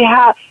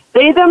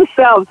 they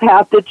themselves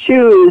have to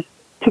choose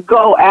to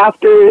go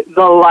after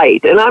the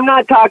light. And I'm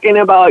not talking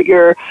about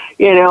your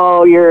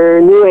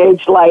new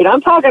age light.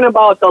 I'm talking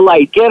about the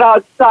light. Get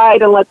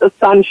outside and let the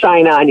sun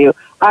shine on you.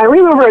 I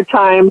remember a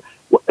time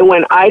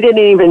when I didn't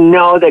even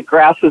know that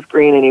grass was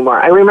green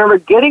anymore. I remember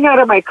getting out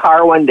of my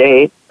car one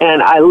day,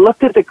 and I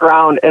looked at the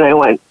ground and I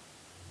went,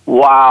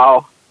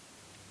 wow,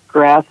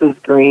 grass is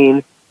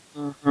green.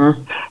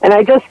 And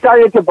I just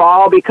started to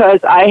bawl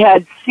because I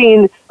hadn't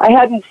seen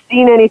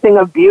anything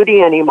of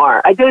beauty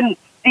anymore. I didn't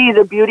see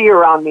the beauty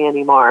around me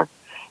anymore.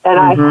 And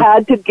I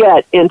had to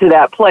get into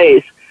that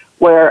place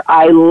where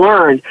I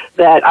learned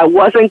that I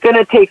wasn't going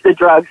to take the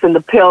drugs and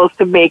the pills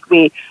to make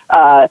me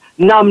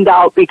numbed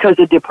out because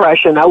of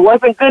depression. I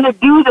wasn't going to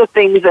do the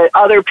things that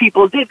other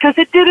people did because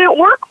it didn't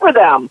work for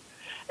them.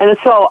 And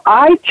so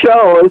I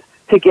chose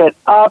to get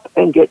up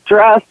and get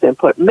dressed and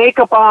put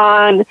makeup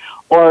on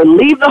or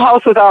leave the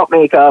house without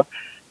makeup,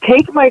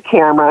 take my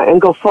camera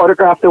and go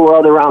photograph the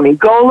world around me.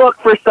 Go look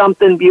for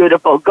something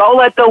beautiful. Go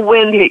let the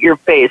wind hit your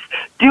face.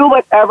 Do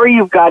whatever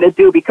you've got to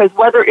do, because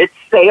whether it's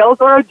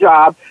sales or a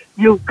job,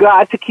 you've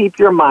got to keep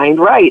your mind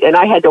right. And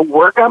I had to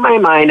work on my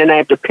mind, and I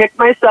have to pick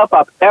myself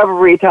up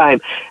every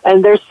time.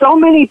 And there's so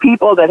many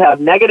people that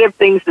have negative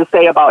things to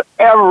say about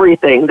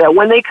everything that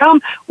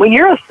when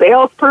you're a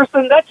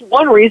salesperson, that's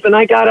one reason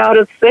I got out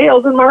of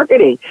sales and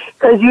marketing.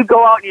 Because you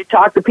go out and you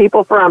talk to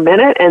people for a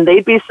minute, and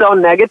they'd be so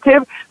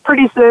negative.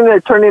 Pretty soon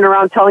they're turning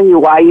around telling you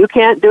why you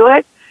can't do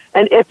it.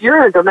 And if you're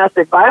in a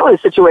domestic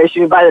violence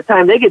situation, by the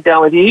time they get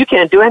done with you, you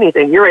can't do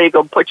anything. You're ready to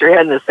go put your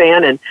head in the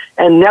sand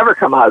and never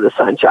come out of the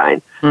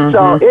sunshine. Mm-hmm,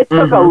 so it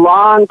took a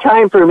long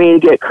time for me to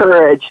get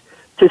courage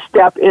to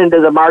step into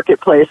the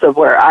marketplace of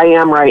where I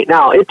am right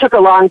now. It took a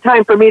long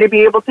time for me to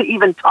be able to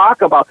even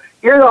talk about,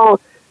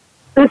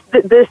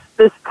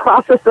 this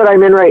process that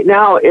I'm in right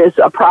now is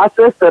a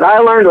process that I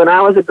learned when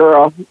I was a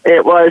girl.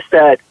 It was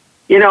that,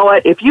 you know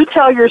what, if you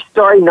tell your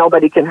story,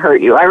 nobody can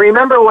hurt you. I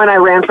remember when I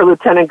ran for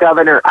lieutenant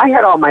governor, I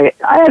had all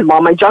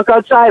my junk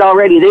outside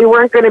already. They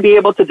weren't going to be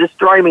able to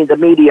destroy me. The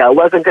media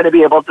wasn't going to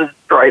be able to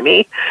destroy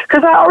me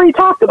because I already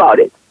talked about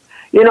it.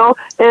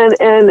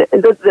 And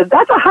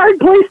that's a hard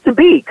place to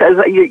be, because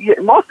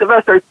most of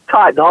us are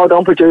taught, no,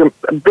 don't put your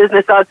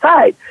business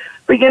outside.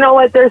 But you know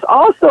what? There's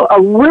also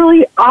a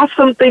really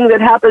awesome thing that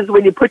happens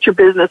when you put your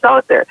business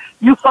out there.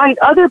 You find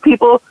other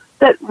people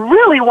that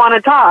really want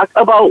to talk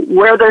about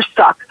where they're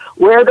stuck,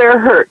 where they're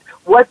hurt,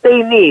 what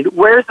they need,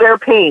 where's their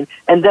pain.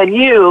 And then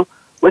you,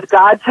 with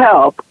God's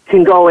help,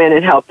 can go in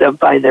and help them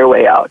find their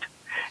way out.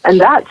 And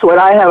that's what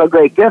I have a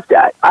great gift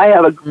at. I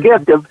have a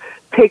gift of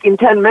taking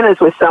 10 minutes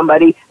with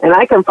somebody, and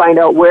I can find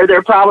out where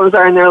their problems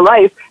are in their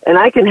life, and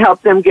I can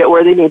help them get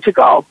where they need to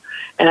go.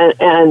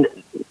 And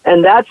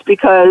that's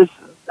because,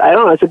 I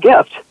don't know, it's a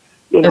gift.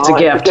 It's a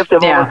gift. It's a gift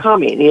of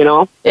overcoming,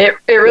 It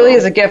really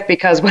is a gift,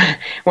 because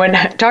when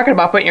talking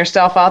about putting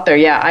yourself out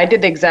there, I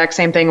did the exact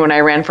same thing when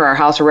I ran for our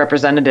House of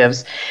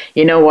Representatives.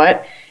 You know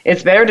what?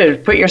 It's better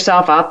to put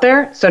yourself out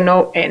there.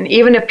 And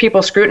even if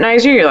people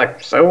scrutinize you, you're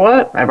like, so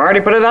what? I've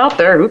already put it out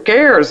there. Who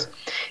cares?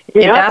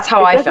 Yeah, that's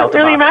how I felt about it. It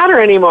doesn't really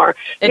matter anymore.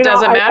 It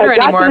doesn't matter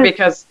anymore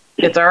because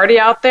it's already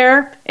out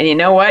there. And you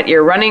know what?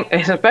 You're running,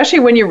 especially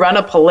when you run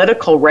a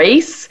political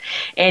race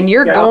and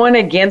you're going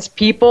against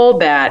people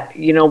that,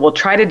 will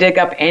try to dig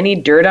up any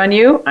dirt on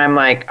you. I'm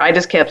like, I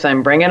just kept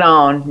saying, bring it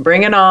on,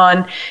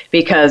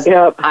 because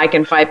I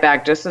can fight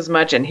back just as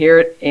much. And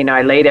here,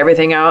 I laid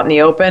everything out in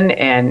the open,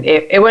 and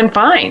it went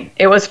fine.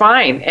 It was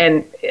fine.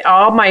 And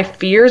all my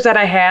fears that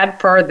I had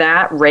for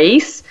that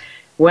race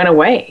went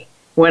away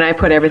when I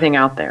put everything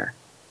out there.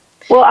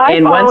 Well,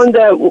 I found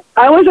that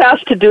I was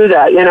asked to do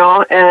that,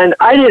 and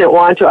I didn't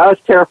want to. I was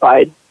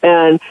terrified.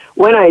 And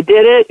when I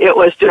did it, it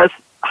was just,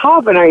 how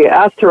often are you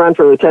asked to run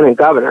for lieutenant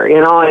governor,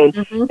 And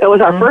it was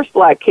our first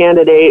black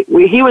candidate.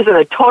 He was in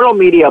a total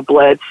media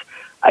blitz.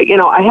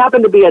 I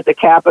happened to be at the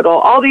Capitol.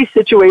 All these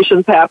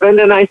situations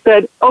happened, and I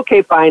said,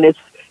 okay, fine. It's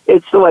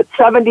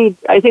 70,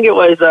 I think it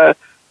was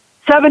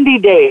 70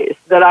 days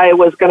that I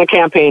was going to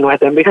campaign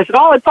with him, because it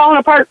all had fallen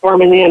apart for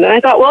him in the end. And I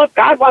thought, well, if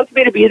God wants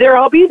me to be there,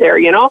 I'll be there,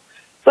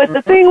 But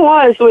the thing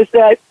was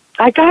that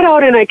I got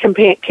out and I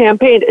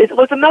campaigned. It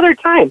was another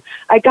time.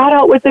 I got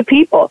out with the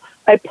people.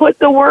 I put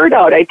the word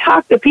out. I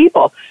talked to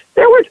people.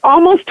 There were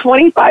almost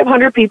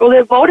 2,500 people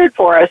that voted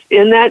for us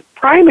in that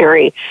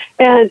primary.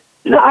 And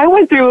I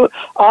went through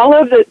all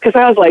of because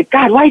I was like,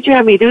 God, why'd you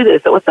have me do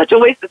this? It was such a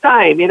waste of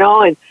time,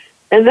 And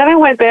then I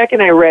went back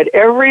and I read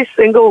every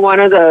single one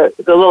of the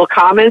little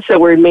comments that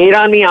were made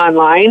on me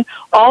online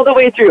all the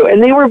way through.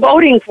 And they were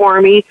voting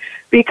for me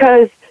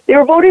because they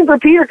were voting for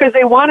Peter because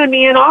they wanted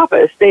me in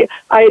office.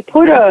 I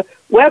put a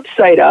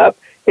website up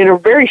in a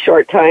very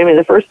short time, in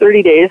the first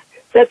 30 days,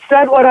 that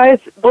said what I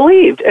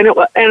believed and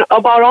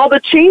about all the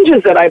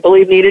changes that I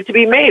believed needed to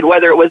be made,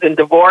 whether it was in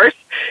divorce,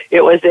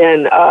 it was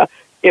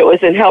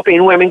in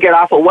helping women get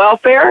off of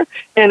welfare.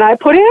 And I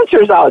put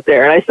answers out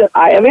there, and I said,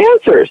 I have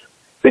answers.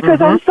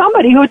 Because I'm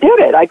somebody who did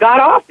it. I got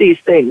off these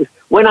things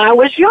when I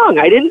was young.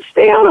 I didn't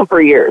stay on them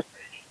for years.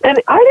 And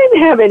I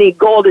didn't have any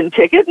golden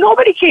ticket.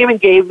 Nobody came and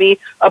gave me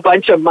a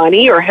bunch of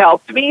money or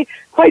helped me.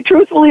 Quite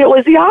truthfully, it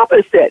was the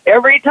opposite.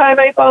 Every time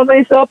I found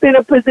myself in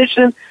a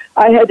position,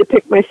 I had to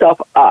pick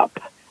myself up.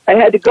 I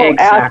had to go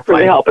ask for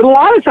the help. And a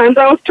lot of times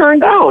I was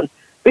turned down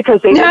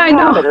because they didn't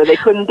have it or they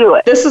couldn't do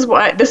it. This is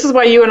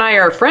why you and I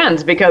are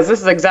friends, because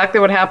this is exactly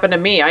what happened to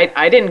me.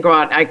 I didn't go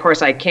out. Of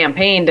course, I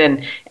campaigned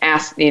and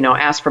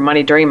asked for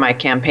money during my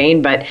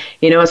campaign, but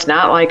it's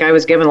not like I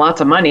was given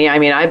lots of money. I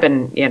mean, I've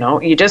been,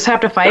 you just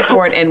have to fight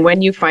for it, and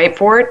when you fight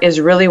for it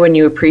is really when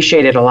you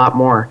appreciate it a lot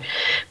more.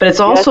 But it's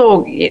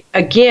also,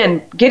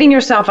 again, getting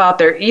yourself out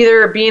there,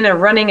 either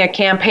running a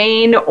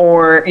campaign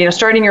or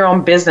starting your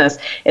own business.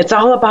 It's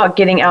all about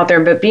getting out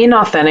there, but being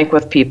authentic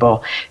with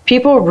people.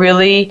 People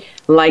really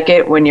like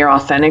it when you're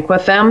authentic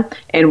with them,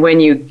 and when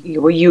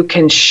you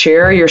can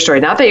share your story.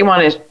 Not that you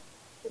want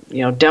to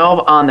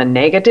delve on the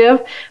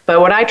negative.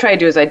 But what I try to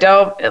do is I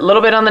delve a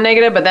little bit on the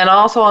negative, but then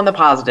also on the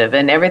positive,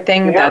 and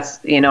everything that's,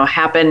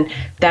 happened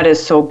that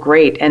is so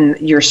great, and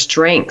your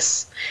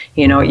strengths,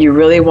 you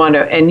really want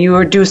to, and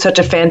you do such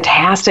a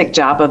fantastic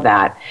job of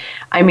that.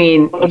 I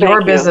mean,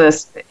 your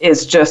business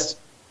is just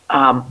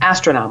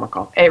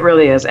astronomical. It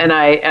really is. And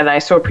I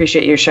so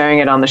appreciate you sharing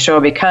it on the show,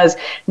 because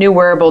new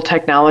wearable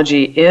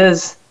technology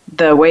is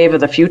the wave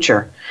of the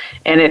future.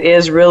 And it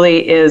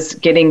is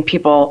getting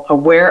people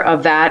aware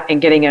of that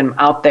and getting them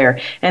out there.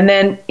 And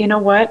then, you know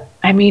what?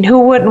 I mean,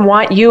 who wouldn't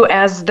want you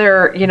as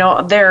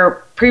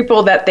their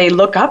people that they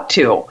look up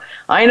to?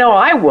 I know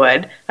I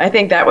would. I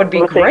think that would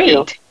be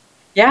great.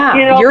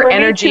 Yeah, your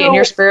energy and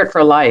your spirit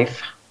for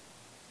life.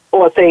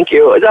 Well, thank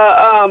you.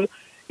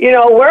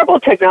 Wearable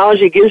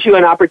technology gives you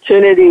an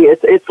opportunity.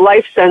 It's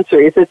life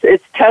sensories.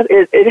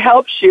 It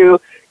helps you.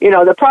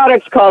 The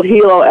product's called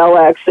Helo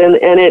LX,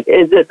 and it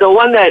is the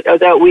one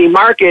that we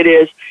market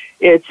is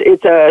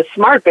it's a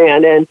smart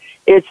band, and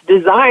it's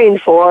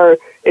designed for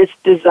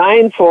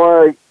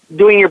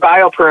doing your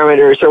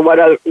bioperimeters, or what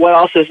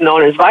else is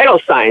known as vital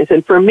signs.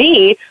 And for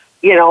me,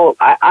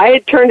 I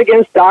had turned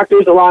against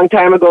doctors a long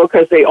time ago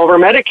because they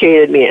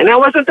over-medicated me. And it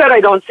wasn't that I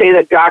don't say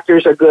that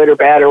doctors are good or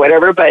bad or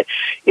whatever, but,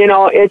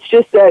 it's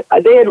just that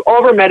they had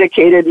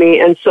over-medicated me,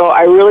 and so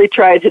I really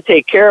tried to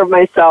take care of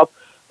myself.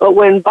 But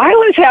when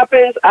violence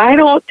happens, I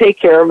don't take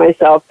care of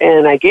myself,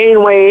 and I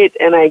gain weight,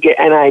 and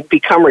I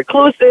become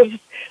reclusive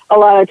a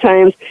lot of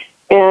times.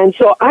 And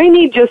so I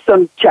need just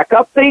some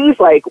checkup things,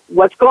 like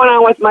what's going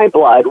on with my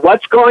blood,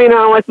 what's going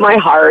on with my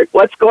heart,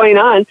 what's going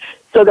on,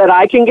 so that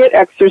I can get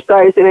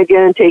exercise and,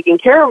 again, taking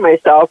care of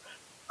myself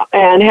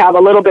and have a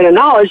little bit of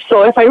knowledge.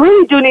 So if I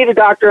really do need a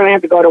doctor and I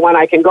have to go to one,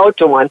 I can go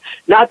to one.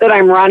 Not that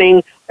I'm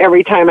running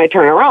every time I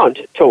turn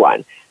around to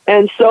one.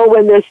 And so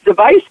when this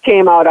device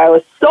came out, I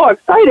was so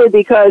excited,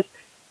 because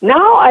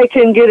now I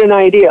can get an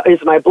idea.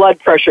 Is my blood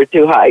pressure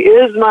too high?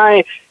 Is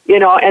my,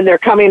 and we're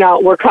coming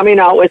out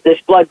with this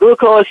blood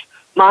glucose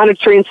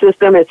monitoring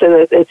system. It's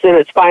in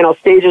its final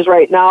stages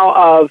right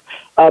now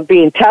of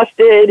being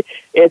tested.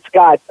 It's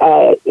got,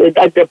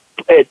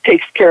 it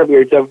takes care of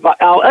your device.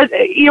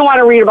 You want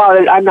to read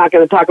about it. I'm not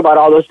going to talk about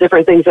all those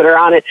different things that are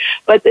on it,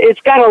 but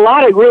it's got a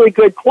lot of really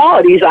good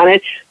qualities on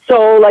it.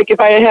 So like if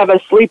I have a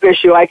sleep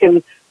issue, I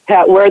can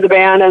wear the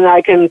band and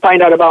I can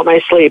find out about my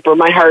sleep or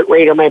my heart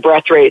rate or my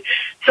breath rate.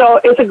 So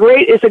it's a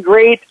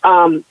great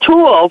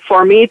tool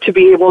for me to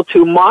be able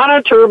to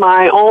monitor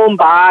my own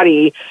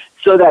body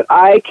so that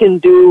I can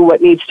do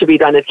what needs to be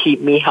done to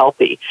keep me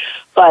healthy.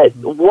 But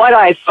what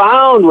I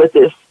found with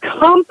this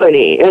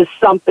company is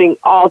something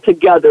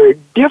altogether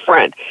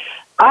different.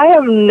 I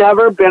have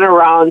never been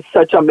around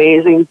such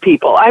amazing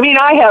people. I mean,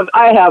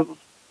 I have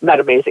met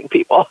amazing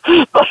people,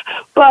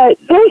 but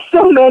there's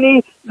so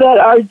many that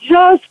are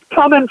just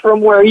coming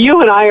from where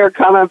you and I are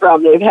coming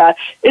from.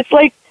 It's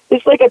like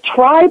a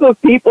tribe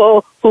of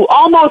people who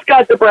almost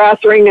got the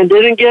brass ring and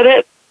didn't get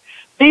it.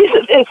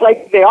 It's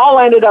like they all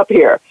ended up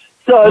here.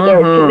 So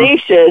they're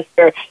tenacious,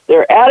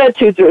 their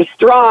attitudes are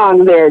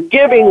strong, they're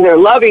giving, they're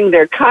loving,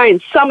 they're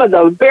kind, some of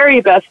the very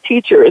best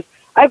teachers.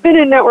 I've been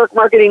in network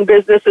marketing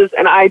businesses,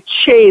 and I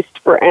chased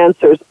for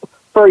answers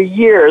for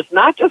years,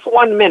 not just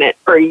 1 minute,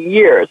 for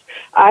years.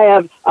 I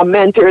have a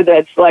mentor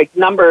that's like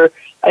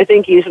I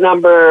think he's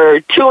number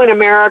 2 in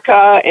America,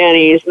 and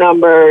he's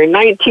number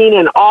 19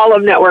 in all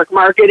of network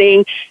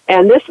marketing.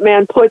 And this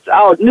man puts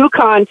out new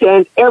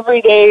content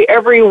every day,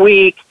 every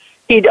week.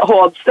 He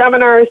holds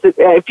seminars.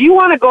 If you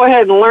want to go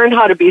ahead and learn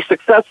how to be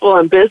successful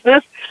in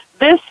business,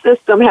 this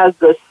system has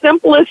the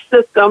simplest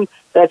system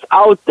that's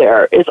out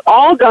there. It's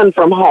all done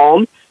from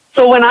home.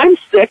 So when I'm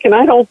sick and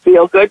I don't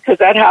feel good, because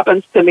that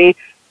happens to me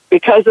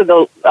because of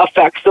the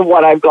effects of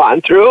what I've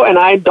gone through, and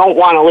I don't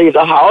want to leave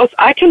the house,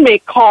 I can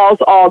make calls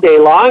all day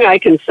long. I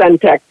can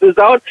send texts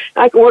out.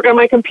 I can work on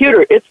my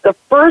computer. It's the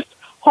first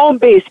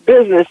home-based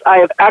business I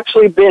have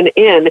actually been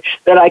in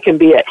that I can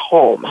be at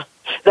home.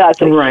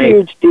 That's a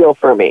huge deal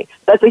for me.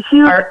 That's a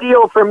huge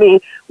deal for me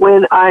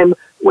when I'm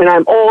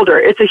older.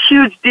 It's a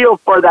huge deal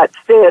for that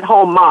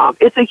stay-at-home mom.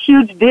 It's a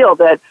huge deal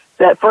that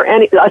for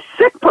a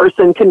sick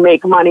person can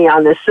make money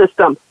on this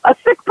system. A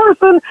sick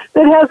person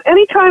that has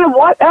any kind of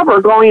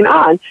whatever going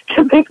on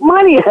can make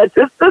money at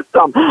this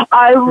system.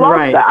 I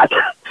love that.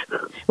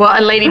 Well,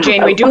 and Lady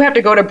Jayne, we do have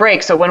to go to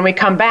break. So when we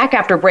come back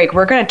after break,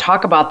 we're going to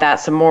talk about that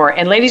some more.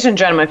 And ladies and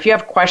gentlemen, if you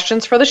have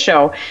questions for the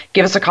show,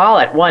 give us a call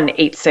at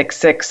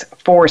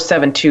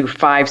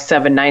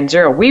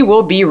 1-866-472-5790. We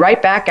will be right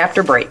back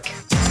after break.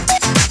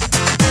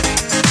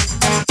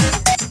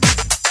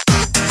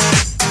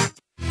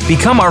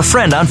 Become our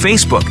friend on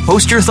Facebook.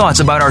 Post your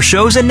thoughts about our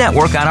shows and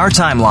network on our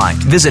timeline.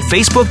 Visit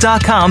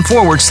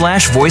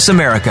facebook.com/Voice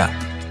America.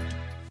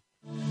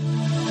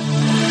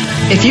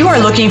 If you are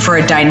looking for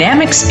a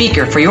dynamic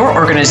speaker for your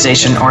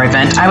organization or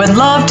event, I would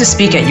love to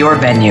speak at your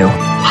venue.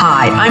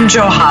 Hi, I'm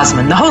Jo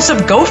Hausman, the host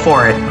of Go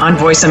For It on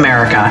Voice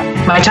America.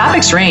 My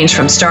topics range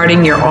from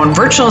starting your own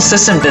virtual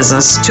assistant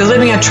business to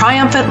living a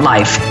triumphant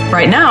life.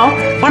 Right now,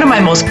 one of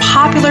my most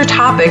popular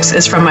topics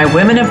is from my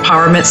Women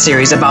Empowerment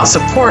series about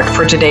support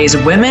for today's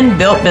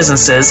women-built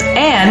businesses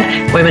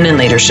and women in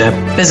leadership.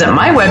 Visit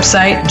my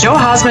website,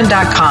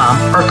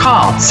 joehosman.com, or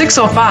call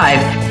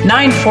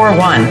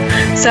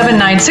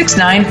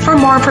 605-941-7969 for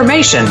more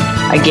information.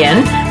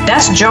 Again,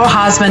 that's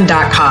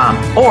joehosman.com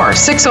or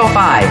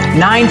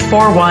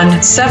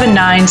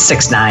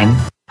 605-941-7969.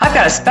 I've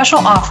got a special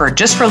offer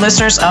just for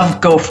listeners of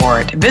Go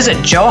For It. Visit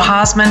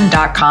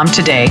joehosman.com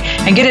today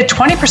and get a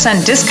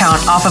 20%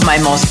 discount off of my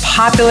most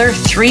popular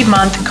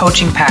 3-month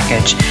coaching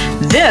package.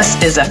 This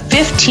is a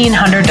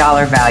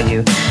 $1,500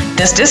 value.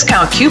 This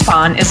discount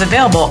coupon is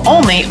available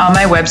only on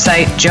my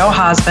website,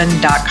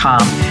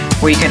 joehosman.com,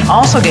 where you can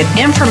also get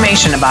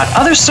information about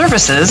other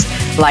services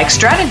like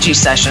strategy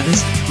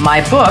sessions,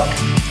 my book,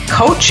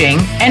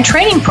 coaching, and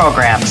training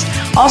programs.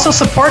 Also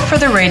support for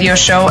the radio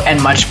show and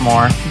much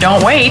more.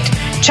 Don't wait.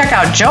 Check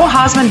out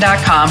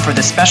joehosman.com for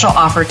the special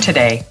offer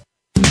today.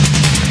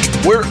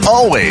 We're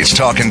always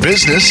talking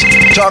business.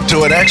 Talk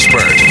to an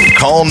expert.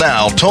 Call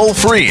now toll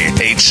free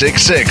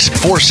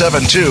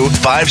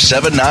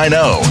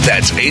 866-472-5790.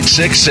 That's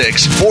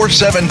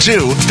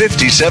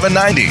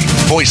 866-472-5790.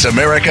 Voice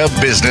America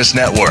Business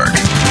Network.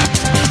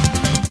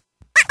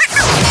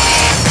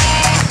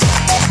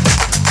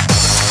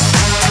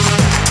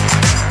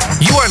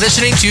 You are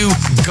listening to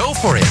Go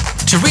For It.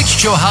 To reach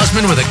Joe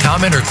Hausman with a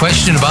comment or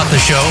question about the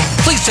show,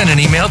 please send an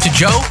email to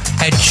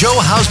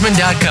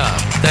joe@joehausman.com.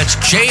 That's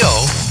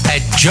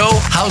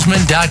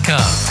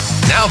joe@joehausman.com.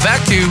 Now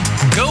back to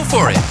Go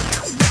For It.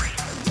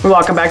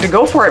 Welcome back to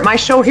Go For It, my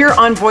show here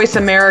on Voice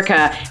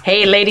America.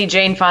 Hey, Lady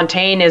Jayne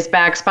Fontaine is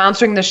back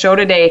sponsoring the show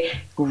today.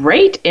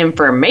 Great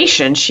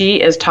information. She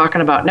is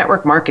talking about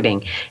network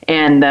marketing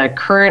and the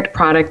current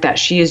product that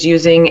she is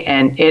using,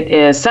 and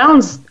it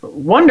sounds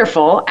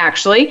wonderful,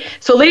 actually.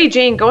 So, Lady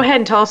Jayne, go ahead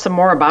and tell us some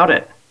more about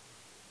it.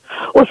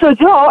 Well, so,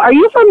 Joe, are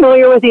you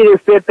familiar with either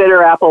Fitbit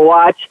or Apple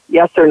Watch?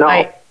 Yes or no?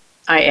 I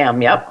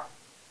am, yep.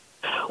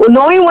 Well,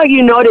 knowing what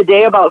you know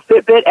today about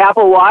Fitbit,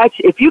 Apple Watch,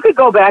 if you could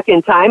go back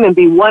in time and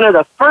be one of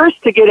the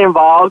first to get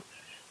involved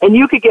and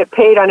you could get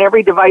paid on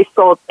every device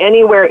sold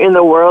anywhere in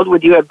the world,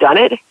 would you have done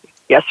it?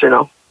 Yes or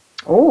no?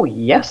 Oh,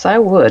 yes, I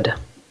would.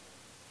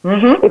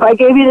 Mm-hmm. If I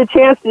gave you the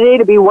chance today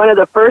to be one of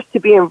the first to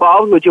be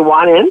involved, would you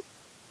want in?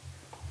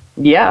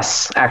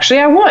 Yes, actually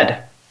I would.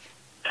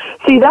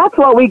 See, that's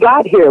what we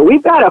got here.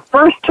 We've got a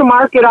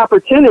first-to-market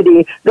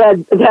opportunity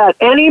that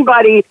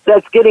anybody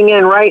that's getting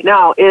in right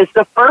now is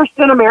the first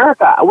in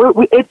America.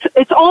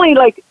 It's only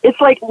like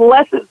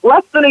less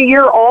than a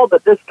year old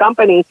that this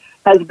company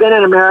has been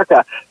in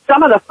America.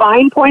 Some of the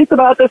fine points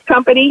about this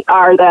company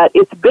are that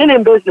it's been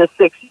in business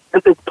 6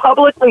 years. It's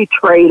publicly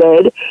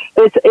traded.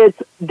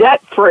 It's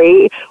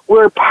debt-free.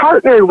 We're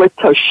partnered with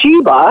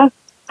Toshiba.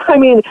 I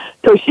mean,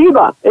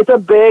 Toshiba, it's a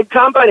big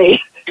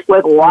company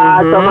with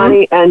lots of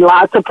money and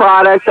lots of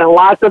products and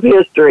lots of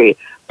history.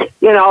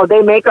 You know,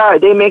 they make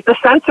the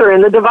sensor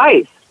in the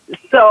device.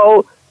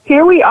 So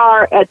here we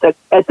are at the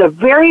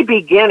very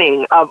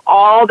beginning of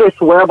all this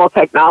wearable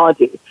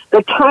technology.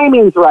 The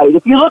timing's right.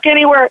 If you look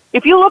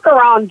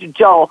around,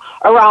 Joe,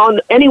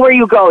 around anywhere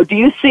you go, do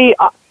you see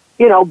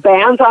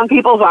bands on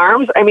people's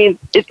arms? I mean,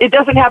 it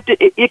doesn't have to.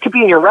 It could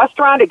be in your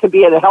restaurant. It could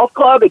be at a health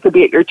club. It could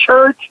be at your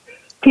church.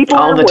 People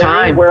all the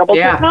time. Wearable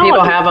technology.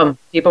 People have them.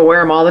 People wear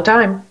them all the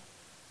time.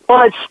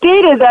 Well, it's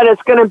stated that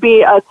it's going to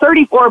be a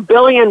 $34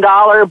 billion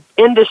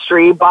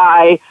industry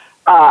by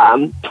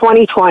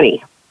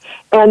 2020.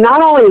 And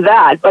not only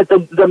that, but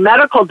the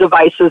medical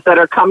devices that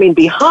are coming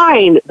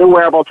behind the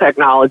wearable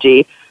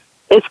technology,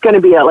 it's going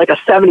to be like a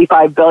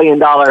 $75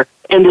 billion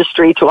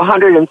industry to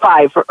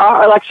 105.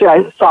 Actually,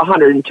 I saw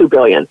 $102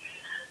 billion.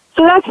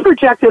 So that's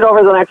projected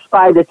over the next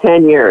 5 to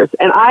 10 years.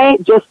 And I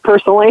just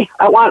personally,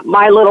 I want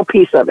my little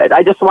piece of it.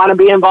 I just want to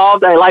be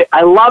involved.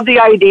 I love the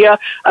idea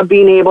of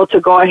being able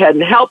to go ahead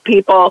and help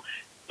people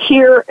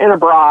here and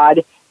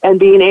abroad and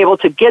being able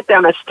to get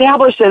them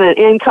established in an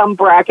income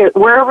bracket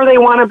wherever they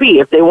want to be.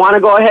 If they want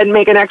to go ahead and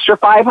make an extra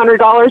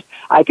 $500,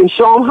 I can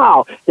show them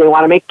how. If they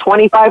want to make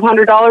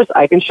 $2,500,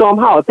 I can show them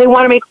how. If they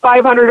want to make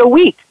 $500 a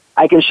week,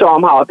 I can show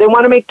them how. If they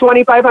want to make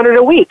 $2,500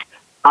 a week,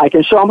 I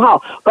can show them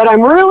how. But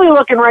I'm really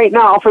looking right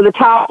now for the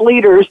top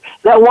leaders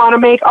that want to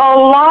make a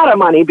lot of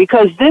money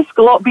because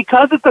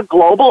because it's a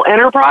global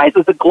enterprise,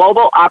 it's a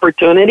global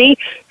opportunity.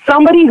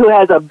 Somebody who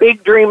has a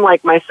big dream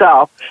like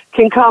myself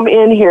can come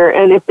in here,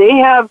 and if they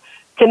have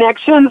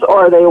connections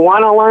or they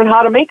want to learn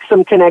how to make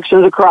some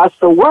connections across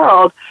the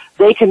world,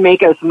 they can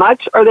make as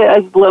much or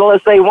as little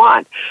as they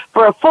want.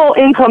 For a full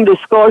income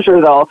disclosure,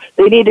 though,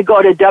 they need to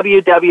go to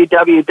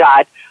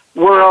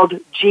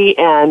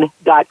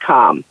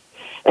www.worldgn.com.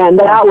 And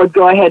that would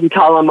go ahead and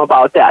tell them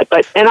about that.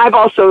 And I've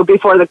also,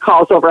 before the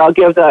call's over, I'll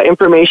give the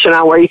information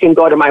on where you can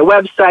go to my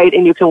website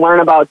and you can learn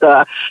about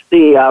the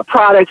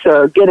products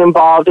or get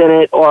involved in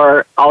it,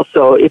 or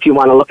also if you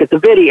want to look at the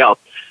video.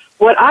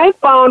 What I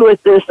found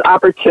with this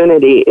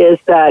opportunity is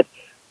that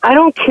I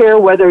don't care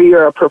whether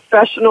you're a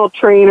professional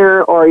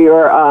trainer or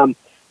you're a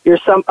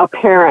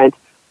parent.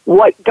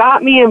 what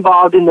got me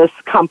involved in this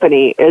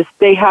company is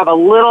they have a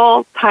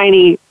little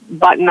tiny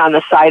button on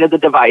the side of the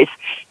device,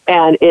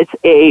 and it's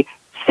a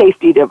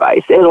safety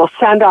device. It'll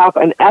send off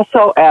an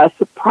SOS,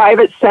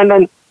 private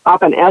sending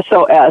off an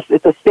SOS.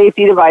 It's a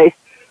safety device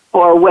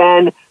for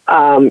when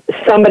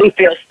somebody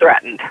feels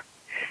threatened.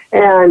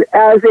 And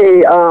as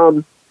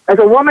a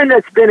woman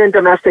that's been in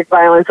domestic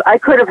violence, I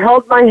could have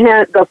held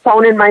the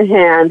phone in my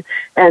hand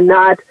and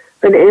not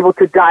been able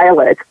to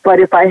dial it. But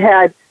if I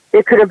had,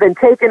 it could have been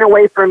taken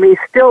away from me,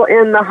 still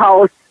in the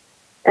house,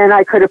 and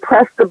I could have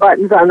pressed the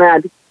buttons on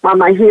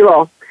my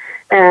Hilo,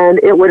 and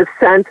it would have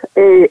sent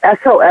a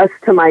SOS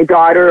to my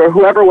daughter or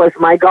whoever was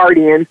my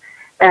guardian,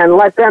 and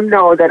let them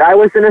know that I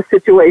was in a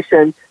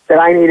situation that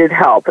I needed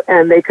help.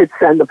 And they could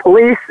send the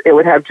police. It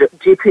would have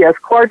GPS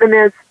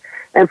coordinates.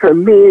 And for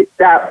me,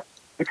 that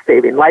was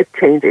saving,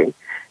 life-changing.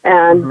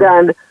 And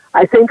then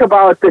I think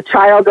about the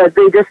child that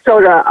they just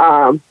showed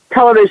a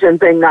television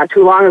thing not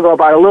too long ago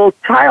about a little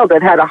child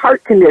that had a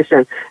heart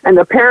condition, and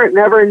the parent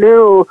never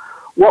knew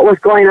what was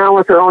going on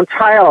with their own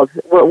child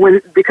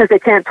because they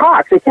can't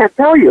talk. They can't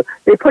tell you.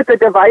 They put the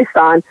device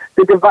on.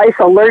 The device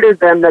alerted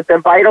them that the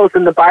vitals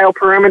and the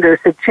bioperimeters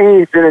had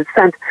changed, and it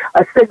sent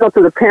a signal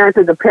to the parent,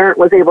 and the parent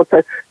was able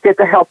to get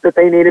the help that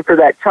they needed for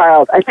that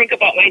child. I think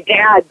about my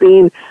dad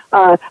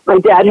my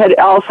dad had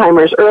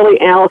Alzheimer's, early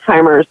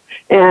Alzheimer's,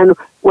 and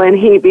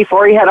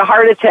before he had a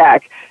heart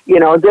attack,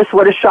 this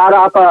would have shot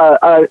off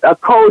a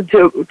code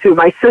to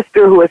my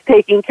sister who was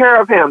taking care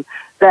of him,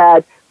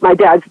 that my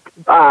dad's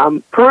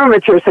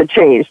perimeters had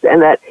changed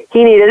and that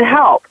he needed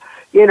help.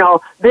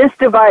 This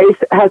device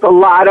has a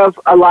lot of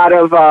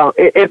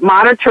it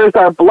monitors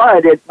our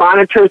blood, it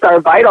monitors our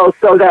vitals,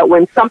 so that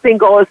when something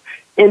goes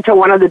into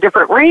one of the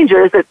different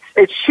ranges,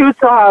 it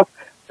shoots off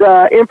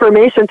the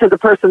information to the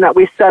person that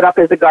we set up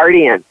as a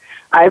guardian.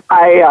 I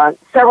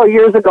several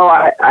years ago,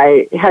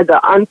 I had the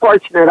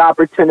unfortunate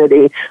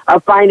opportunity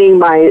of finding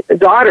my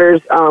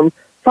daughter's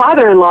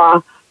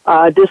father-in-law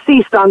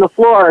deceased on the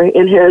floor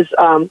in his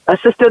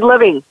assisted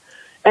living.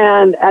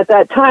 And at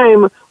that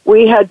time,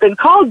 we had been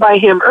called by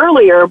him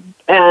earlier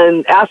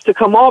and asked to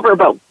come over,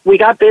 but we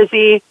got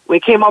busy. We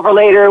came over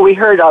later. We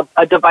heard a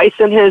device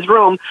in his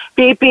room,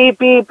 beep, beep,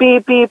 beep,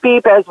 beep, beep,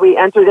 beep, as we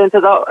entered into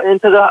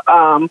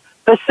the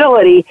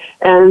facility.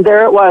 And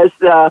there it was,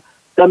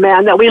 the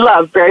man that we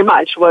loved very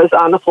much was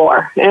on the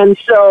floor. And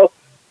so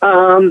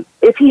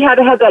if he had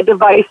had that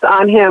device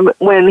on him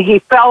when he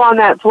fell on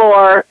that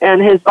floor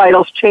and his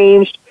vitals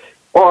changed,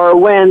 or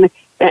when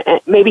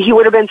maybe he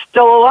would have been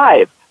still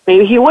alive.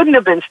 Maybe he wouldn't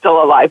have been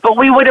still alive, but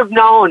we would have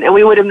known, and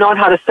we would have known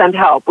how to send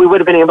help. We would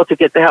have been able to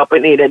get the help we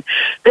needed.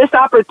 This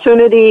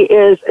opportunity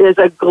is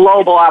a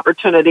global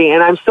opportunity,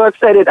 and I'm so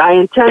excited. I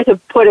intend to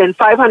put in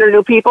 500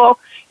 new people,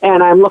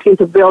 and I'm looking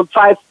to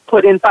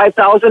put in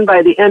 5,000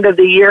 by the end of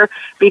the year,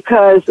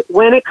 because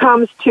when it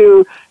comes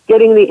to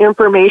getting the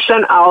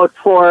information out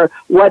for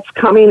what's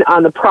coming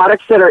on the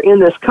products that are in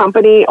this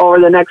company over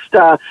the next,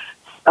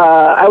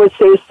 I would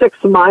say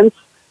 6 months,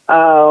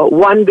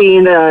 one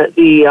being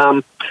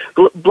the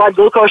blood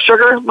glucose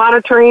sugar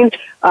monitoring,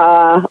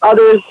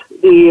 others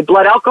the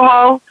blood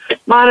alcohol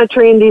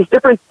monitoring, these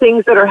different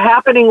things that are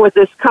happening with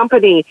this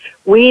company.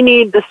 We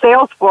need the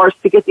sales force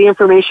to get the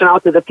information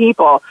out to the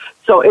people.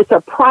 So it's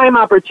a prime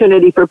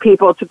opportunity for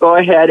people to go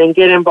ahead and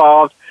get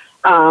involved.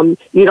 You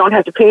don't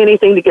have to pay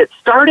anything to get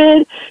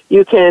started.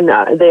 You can,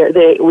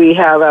 we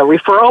have a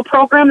referral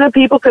program that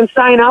people can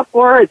sign up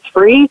for. It's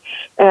free,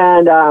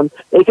 and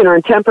they can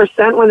earn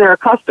 10% when they're a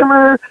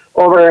customer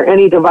over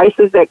any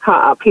devices that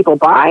people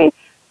buy.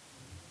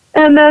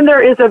 And then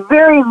there is a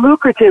very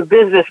lucrative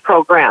business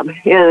program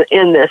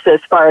in this, as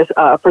far as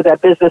for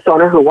that business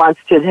owner who wants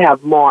to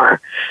have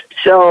more.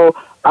 So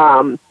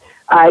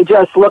I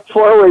just look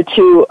forward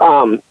to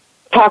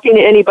talking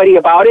to anybody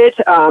about it.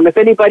 If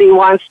anybody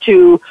wants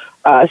to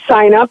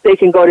sign up, they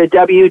can go to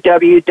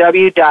www.hilo,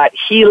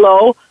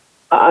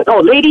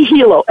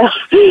 LadyHilo,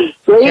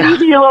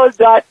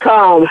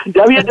 LadyHilo.com,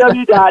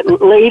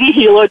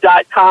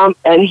 www.ladyhilo.com,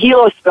 and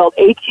Hilo is spelled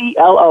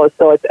H-E-L-O,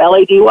 so it's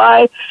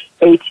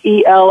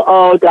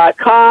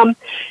LadyHelo.com.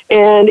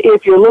 And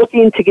if you're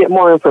looking to get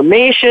more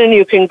information,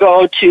 you can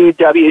go to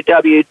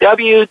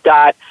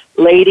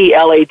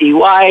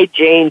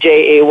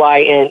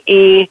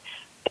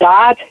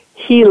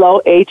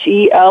www.LadyJayne.Hilo,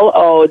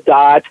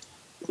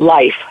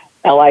 Life,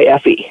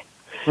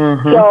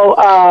 So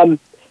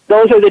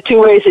those are the two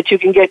ways that you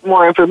can get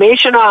more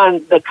information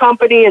on the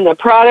company and the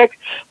product.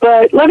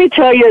 But let me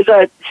tell you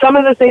that some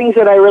of the things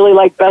that I really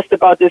like best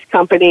about this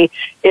company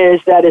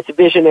is that it's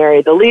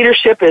visionary. The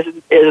leadership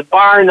is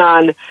bar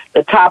none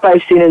the top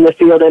I've seen in the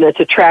field, and it's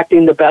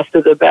attracting the best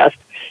of the best.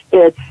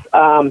 It's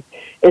a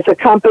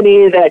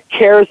company that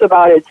cares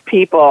about its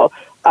people.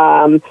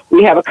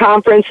 We have a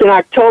conference in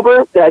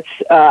October that's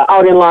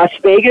out in Las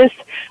Vegas.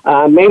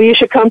 Maybe you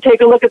should come take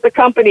a look at the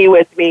company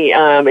with me.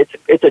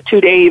 It's a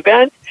 2-day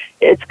event.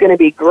 It's going to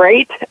be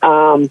great.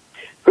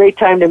 Great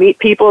time to meet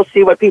people,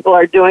 see what people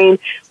are doing.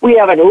 We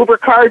have an Uber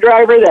car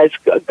driver that's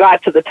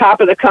got to the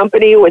top of the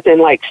company within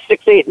like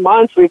 6-8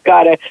 months. We've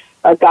got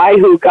a guy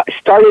who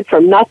started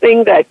from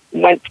nothing that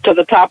went to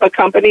the top of a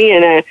company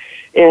in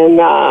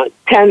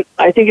 10,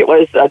 I think it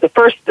was the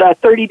first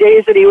 30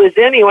 days that he was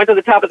in, he went to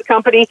the top of the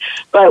company.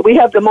 But we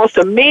have the most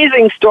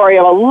amazing story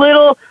of a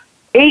little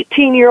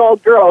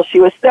 18-year-old girl. She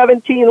was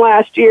 17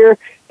 last year,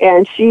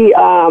 and she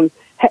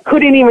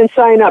couldn't even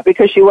sign up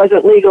because she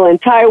wasn't legal in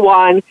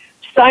Taiwan,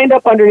 signed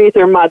up underneath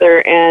her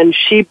mother, and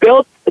she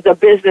built the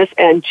business,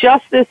 and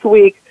just this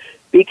week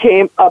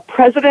became a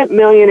president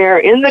millionaire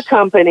in the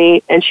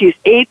company, and she's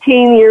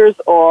 18 years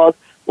old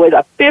with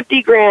a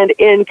 $50,000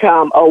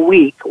 income a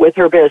week with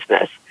her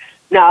business.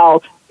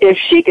 Now, if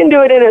she can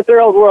do it in a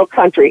third world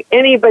country,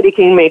 anybody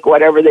can make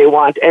whatever they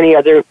want any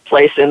other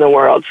place in the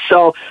world.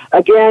 So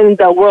again,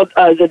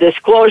 the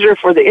disclosure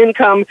for the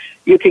income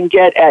you can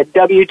get at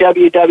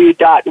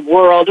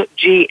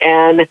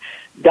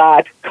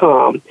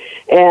www.worldgn.com.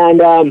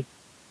 And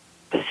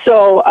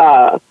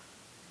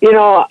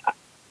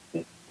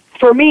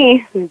for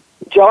me,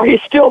 Joe, are you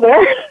still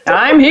there?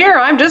 I'm here.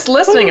 I'm just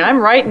listening. I'm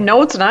writing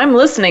notes and I'm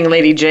listening,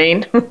 Lady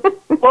Jayne.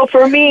 Well,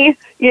 for me,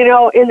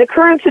 in the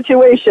current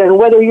situation,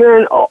 whether you're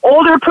an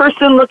older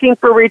person looking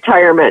for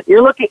retirement,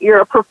 you're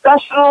a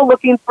professional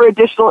looking for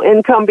additional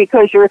income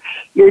because you're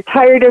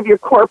tired of your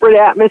corporate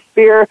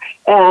atmosphere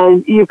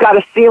and you've got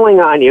a ceiling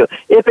on you.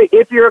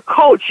 If you're a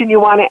coach and you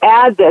want to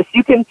add this,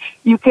 you can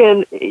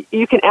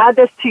add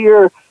this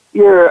to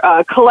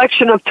your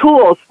collection of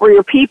tools for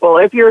your people.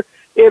 If you're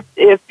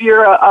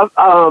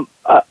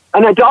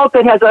an adult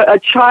that has a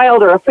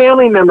child or a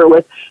family member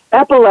with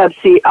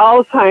epilepsy,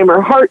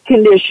 Alzheimer, heart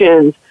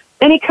conditions,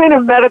 any kind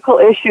of medical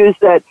issues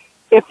that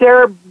if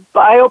their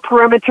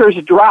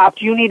bioperimeters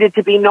dropped, you needed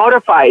to be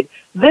notified.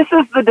 This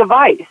is the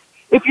device.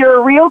 If you're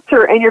a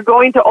realtor and you're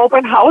going to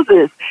open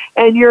houses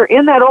and you're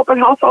in that open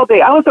house all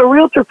day, I was a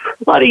realtor for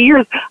a lot of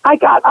years. I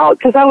got out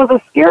because I was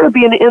scared of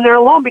being in there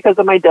alone because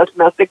of my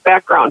domestic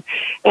background.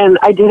 And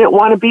I didn't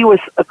want to be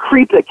with a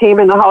creep that came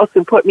in the house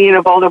and put me in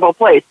a vulnerable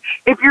place.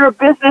 If you're a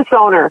business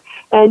owner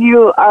and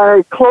you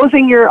are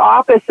closing your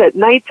office at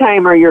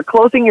nighttime or you're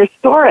closing your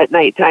store at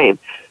nighttime,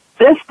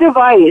 this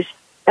device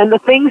and the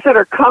things that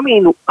are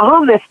coming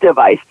on this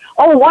device.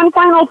 Oh, one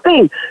final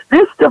thing.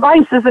 This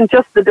device isn't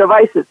just the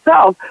device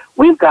itself.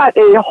 We've got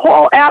a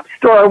whole app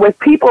store with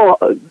people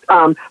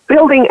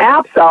building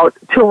apps out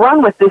to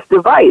run with this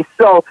device.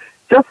 So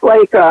just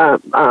like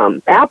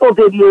Apple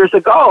did years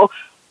ago,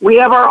 we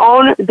have our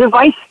own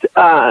device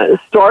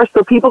store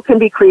so people can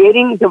be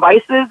creating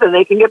devices and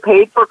they can get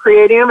paid for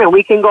creating them, and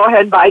we can go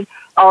ahead and buy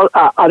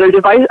other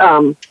device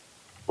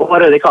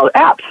what are they called?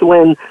 Apps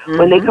when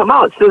they come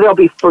out. So there'll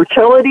be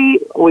fertility.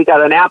 We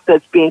got an app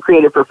that's being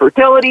created for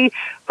fertility,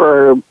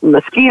 for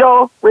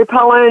mosquito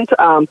repellent,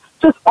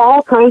 just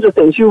all kinds of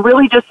things. You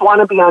really just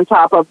want to be on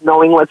top of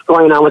knowing what's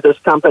going on with this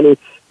company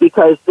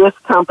because this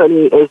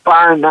company is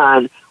bar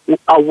none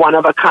a one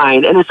of a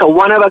kind, and it's a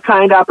one of a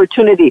kind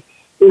opportunity.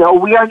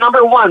 We are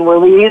number one where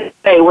we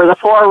say we're the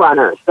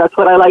forerunners. That's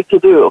what I like to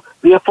do,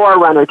 be a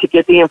forerunner to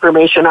get the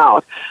information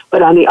out.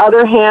 But on the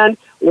other hand,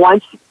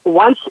 once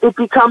it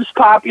becomes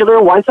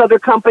popular, once other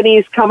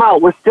companies come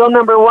out, we're still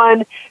number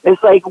one.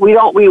 It's like we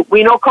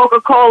know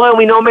Coca-Cola and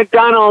we know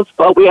McDonald's,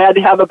 but we had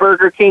to have a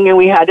Burger King and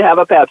we had to have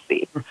a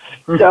Pepsi.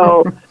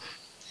 So,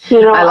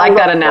 I like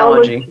that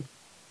analogy.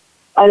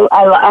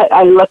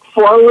 I look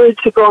forward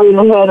to going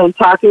ahead and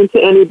talking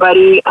to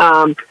anybody.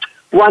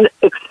 One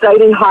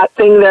exciting hot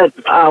thing that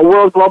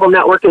World Global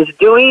Network is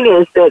doing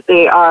is that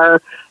they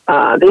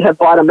have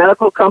bought a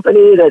medical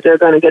company that they're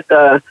going to get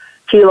the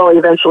Kilo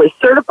eventually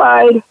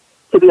certified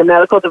to be a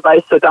medical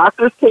device so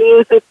doctors can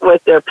use it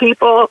with their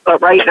people.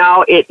 But right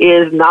now it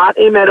is not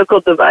a medical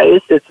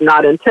device. It's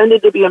not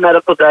intended to be a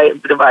medical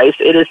device.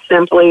 It is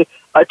simply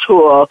a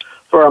tool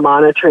for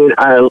monitoring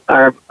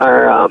our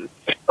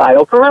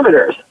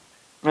bioperimeters.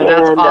 Well,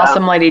 that's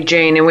awesome, Lady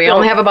Jayne. And we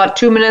only have about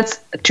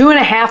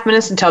 2.5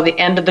 minutes until the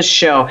end of the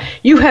show.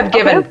 You have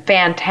given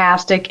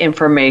fantastic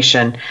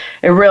information.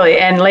 It really,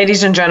 and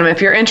ladies and gentlemen, if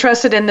you're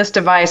interested in this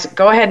device,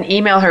 go ahead and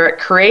email her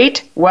at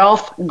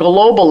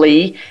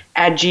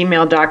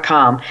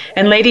createwealthglobally@gmail.com.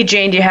 And Lady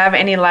Jayne, do you have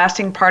any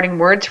lasting parting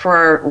words for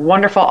our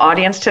wonderful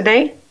audience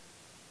today?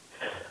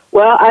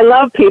 Well, I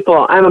love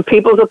people. I'm a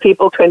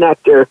people-to-people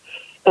connector.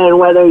 And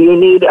whether you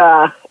need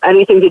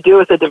anything to do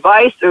with the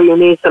device or you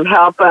need some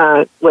help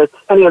with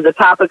any of the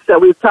topics that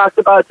we've talked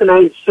about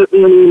tonight, shoot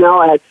me an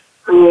email at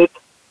Create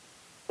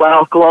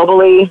Wealth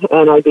Globally,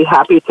 and I'd be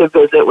happy to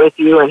visit with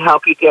you and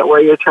help you get where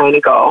you're trying to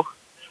go.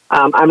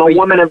 I'm a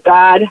woman of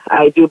God.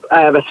 I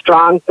have a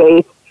strong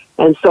faith,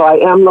 and so I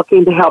am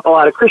looking to help a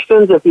lot of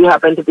Christians. If you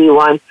happen to be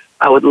one,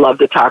 I would love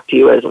to talk to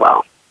you as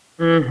well.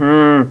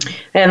 And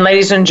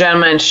ladies and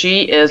gentlemen,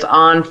 she is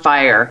on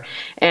fire.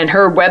 And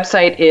her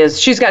website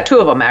she's got two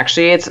of them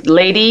actually. It's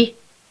Lady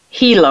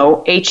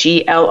Helo,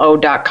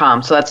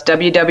 HELO.com. So that's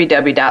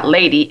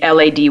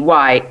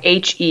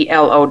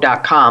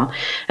www.LadyHelo.com.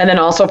 And then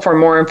also for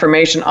more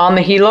information on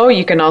the Helo,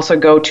 you can also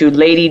go to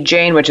Lady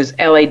Jayne, which is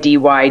LadyJayne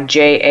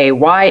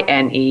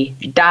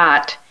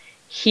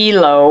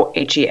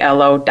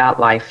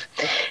Helo.life.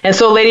 And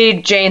so, Lady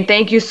Jayne,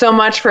 thank you so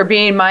much for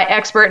being my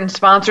expert and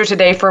sponsor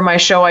today for my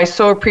show. I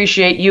so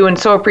appreciate you and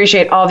so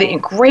appreciate all the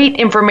great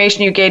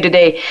information you gave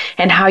today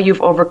and how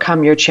you've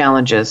overcome your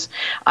challenges.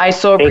 I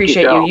so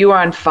appreciate you. You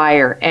are on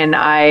fire, and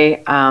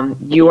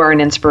you are an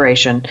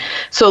inspiration.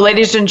 So,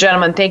 ladies and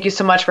gentlemen, thank you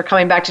so much for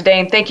coming back today,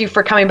 and thank you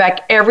for coming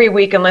back every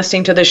week and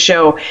listening to the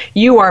show.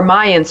 You are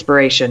my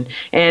inspiration,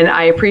 and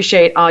I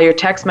appreciate all your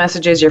text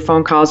messages, your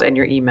phone calls, and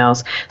your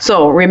emails.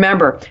 So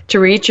remember, to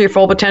reach your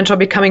full potential,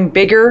 becoming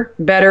bigger,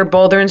 better,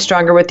 bolder, and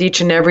stronger with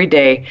each and every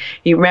day.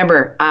 You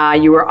remember,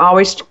 you are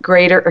always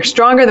greater or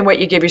stronger than what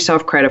you give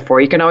yourself credit for.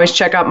 You can always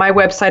check out my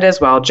website as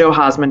well,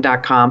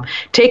 johausman.com.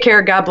 Take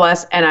care, God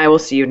bless, and I will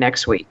see you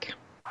next week.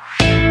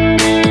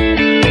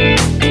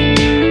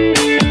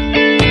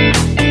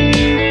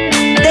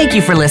 Thank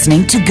you for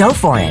listening to Go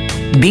For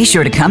It. Be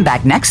sure to come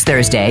back next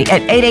Thursday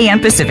at 8 a.m.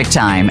 Pacific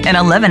Time and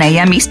 11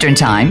 a.m. Eastern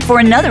Time for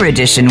another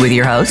edition with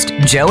your host,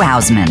 Joe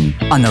Hausman,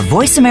 on the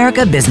Voice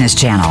America Business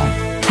Channel.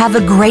 Have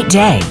a great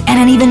day and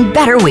an even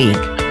better week.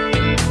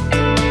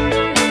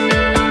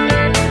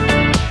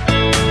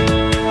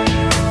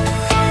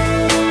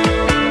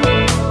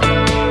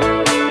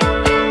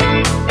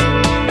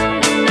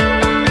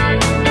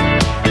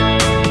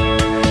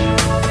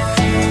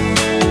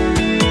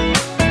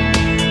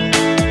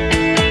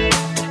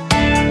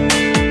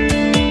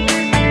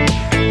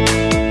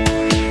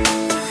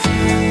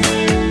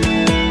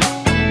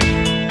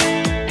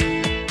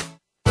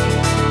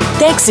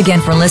 Thanks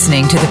again for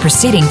listening to the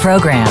preceding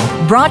program,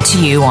 brought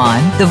to you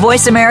on the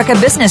Voice America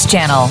Business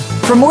Channel.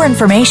 For more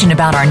information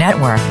about our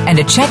network and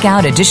to check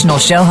out additional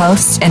show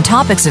hosts and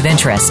topics of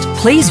interest,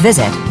 please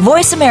visit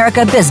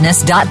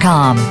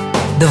voiceamericabusiness.com.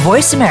 The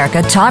Voice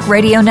America Talk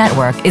Radio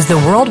Network is the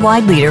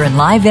worldwide leader in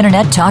live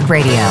Internet talk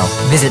radio.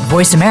 Visit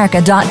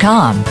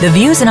voiceamerica.com. The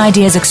views and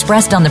ideas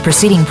expressed on the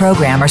preceding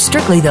program are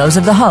strictly those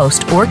of the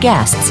host or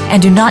guests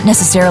and do not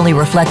necessarily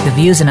reflect the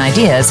views and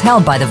ideas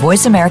held by the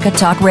Voice America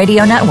Talk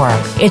Radio Network,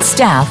 its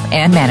staff,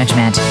 and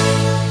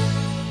management.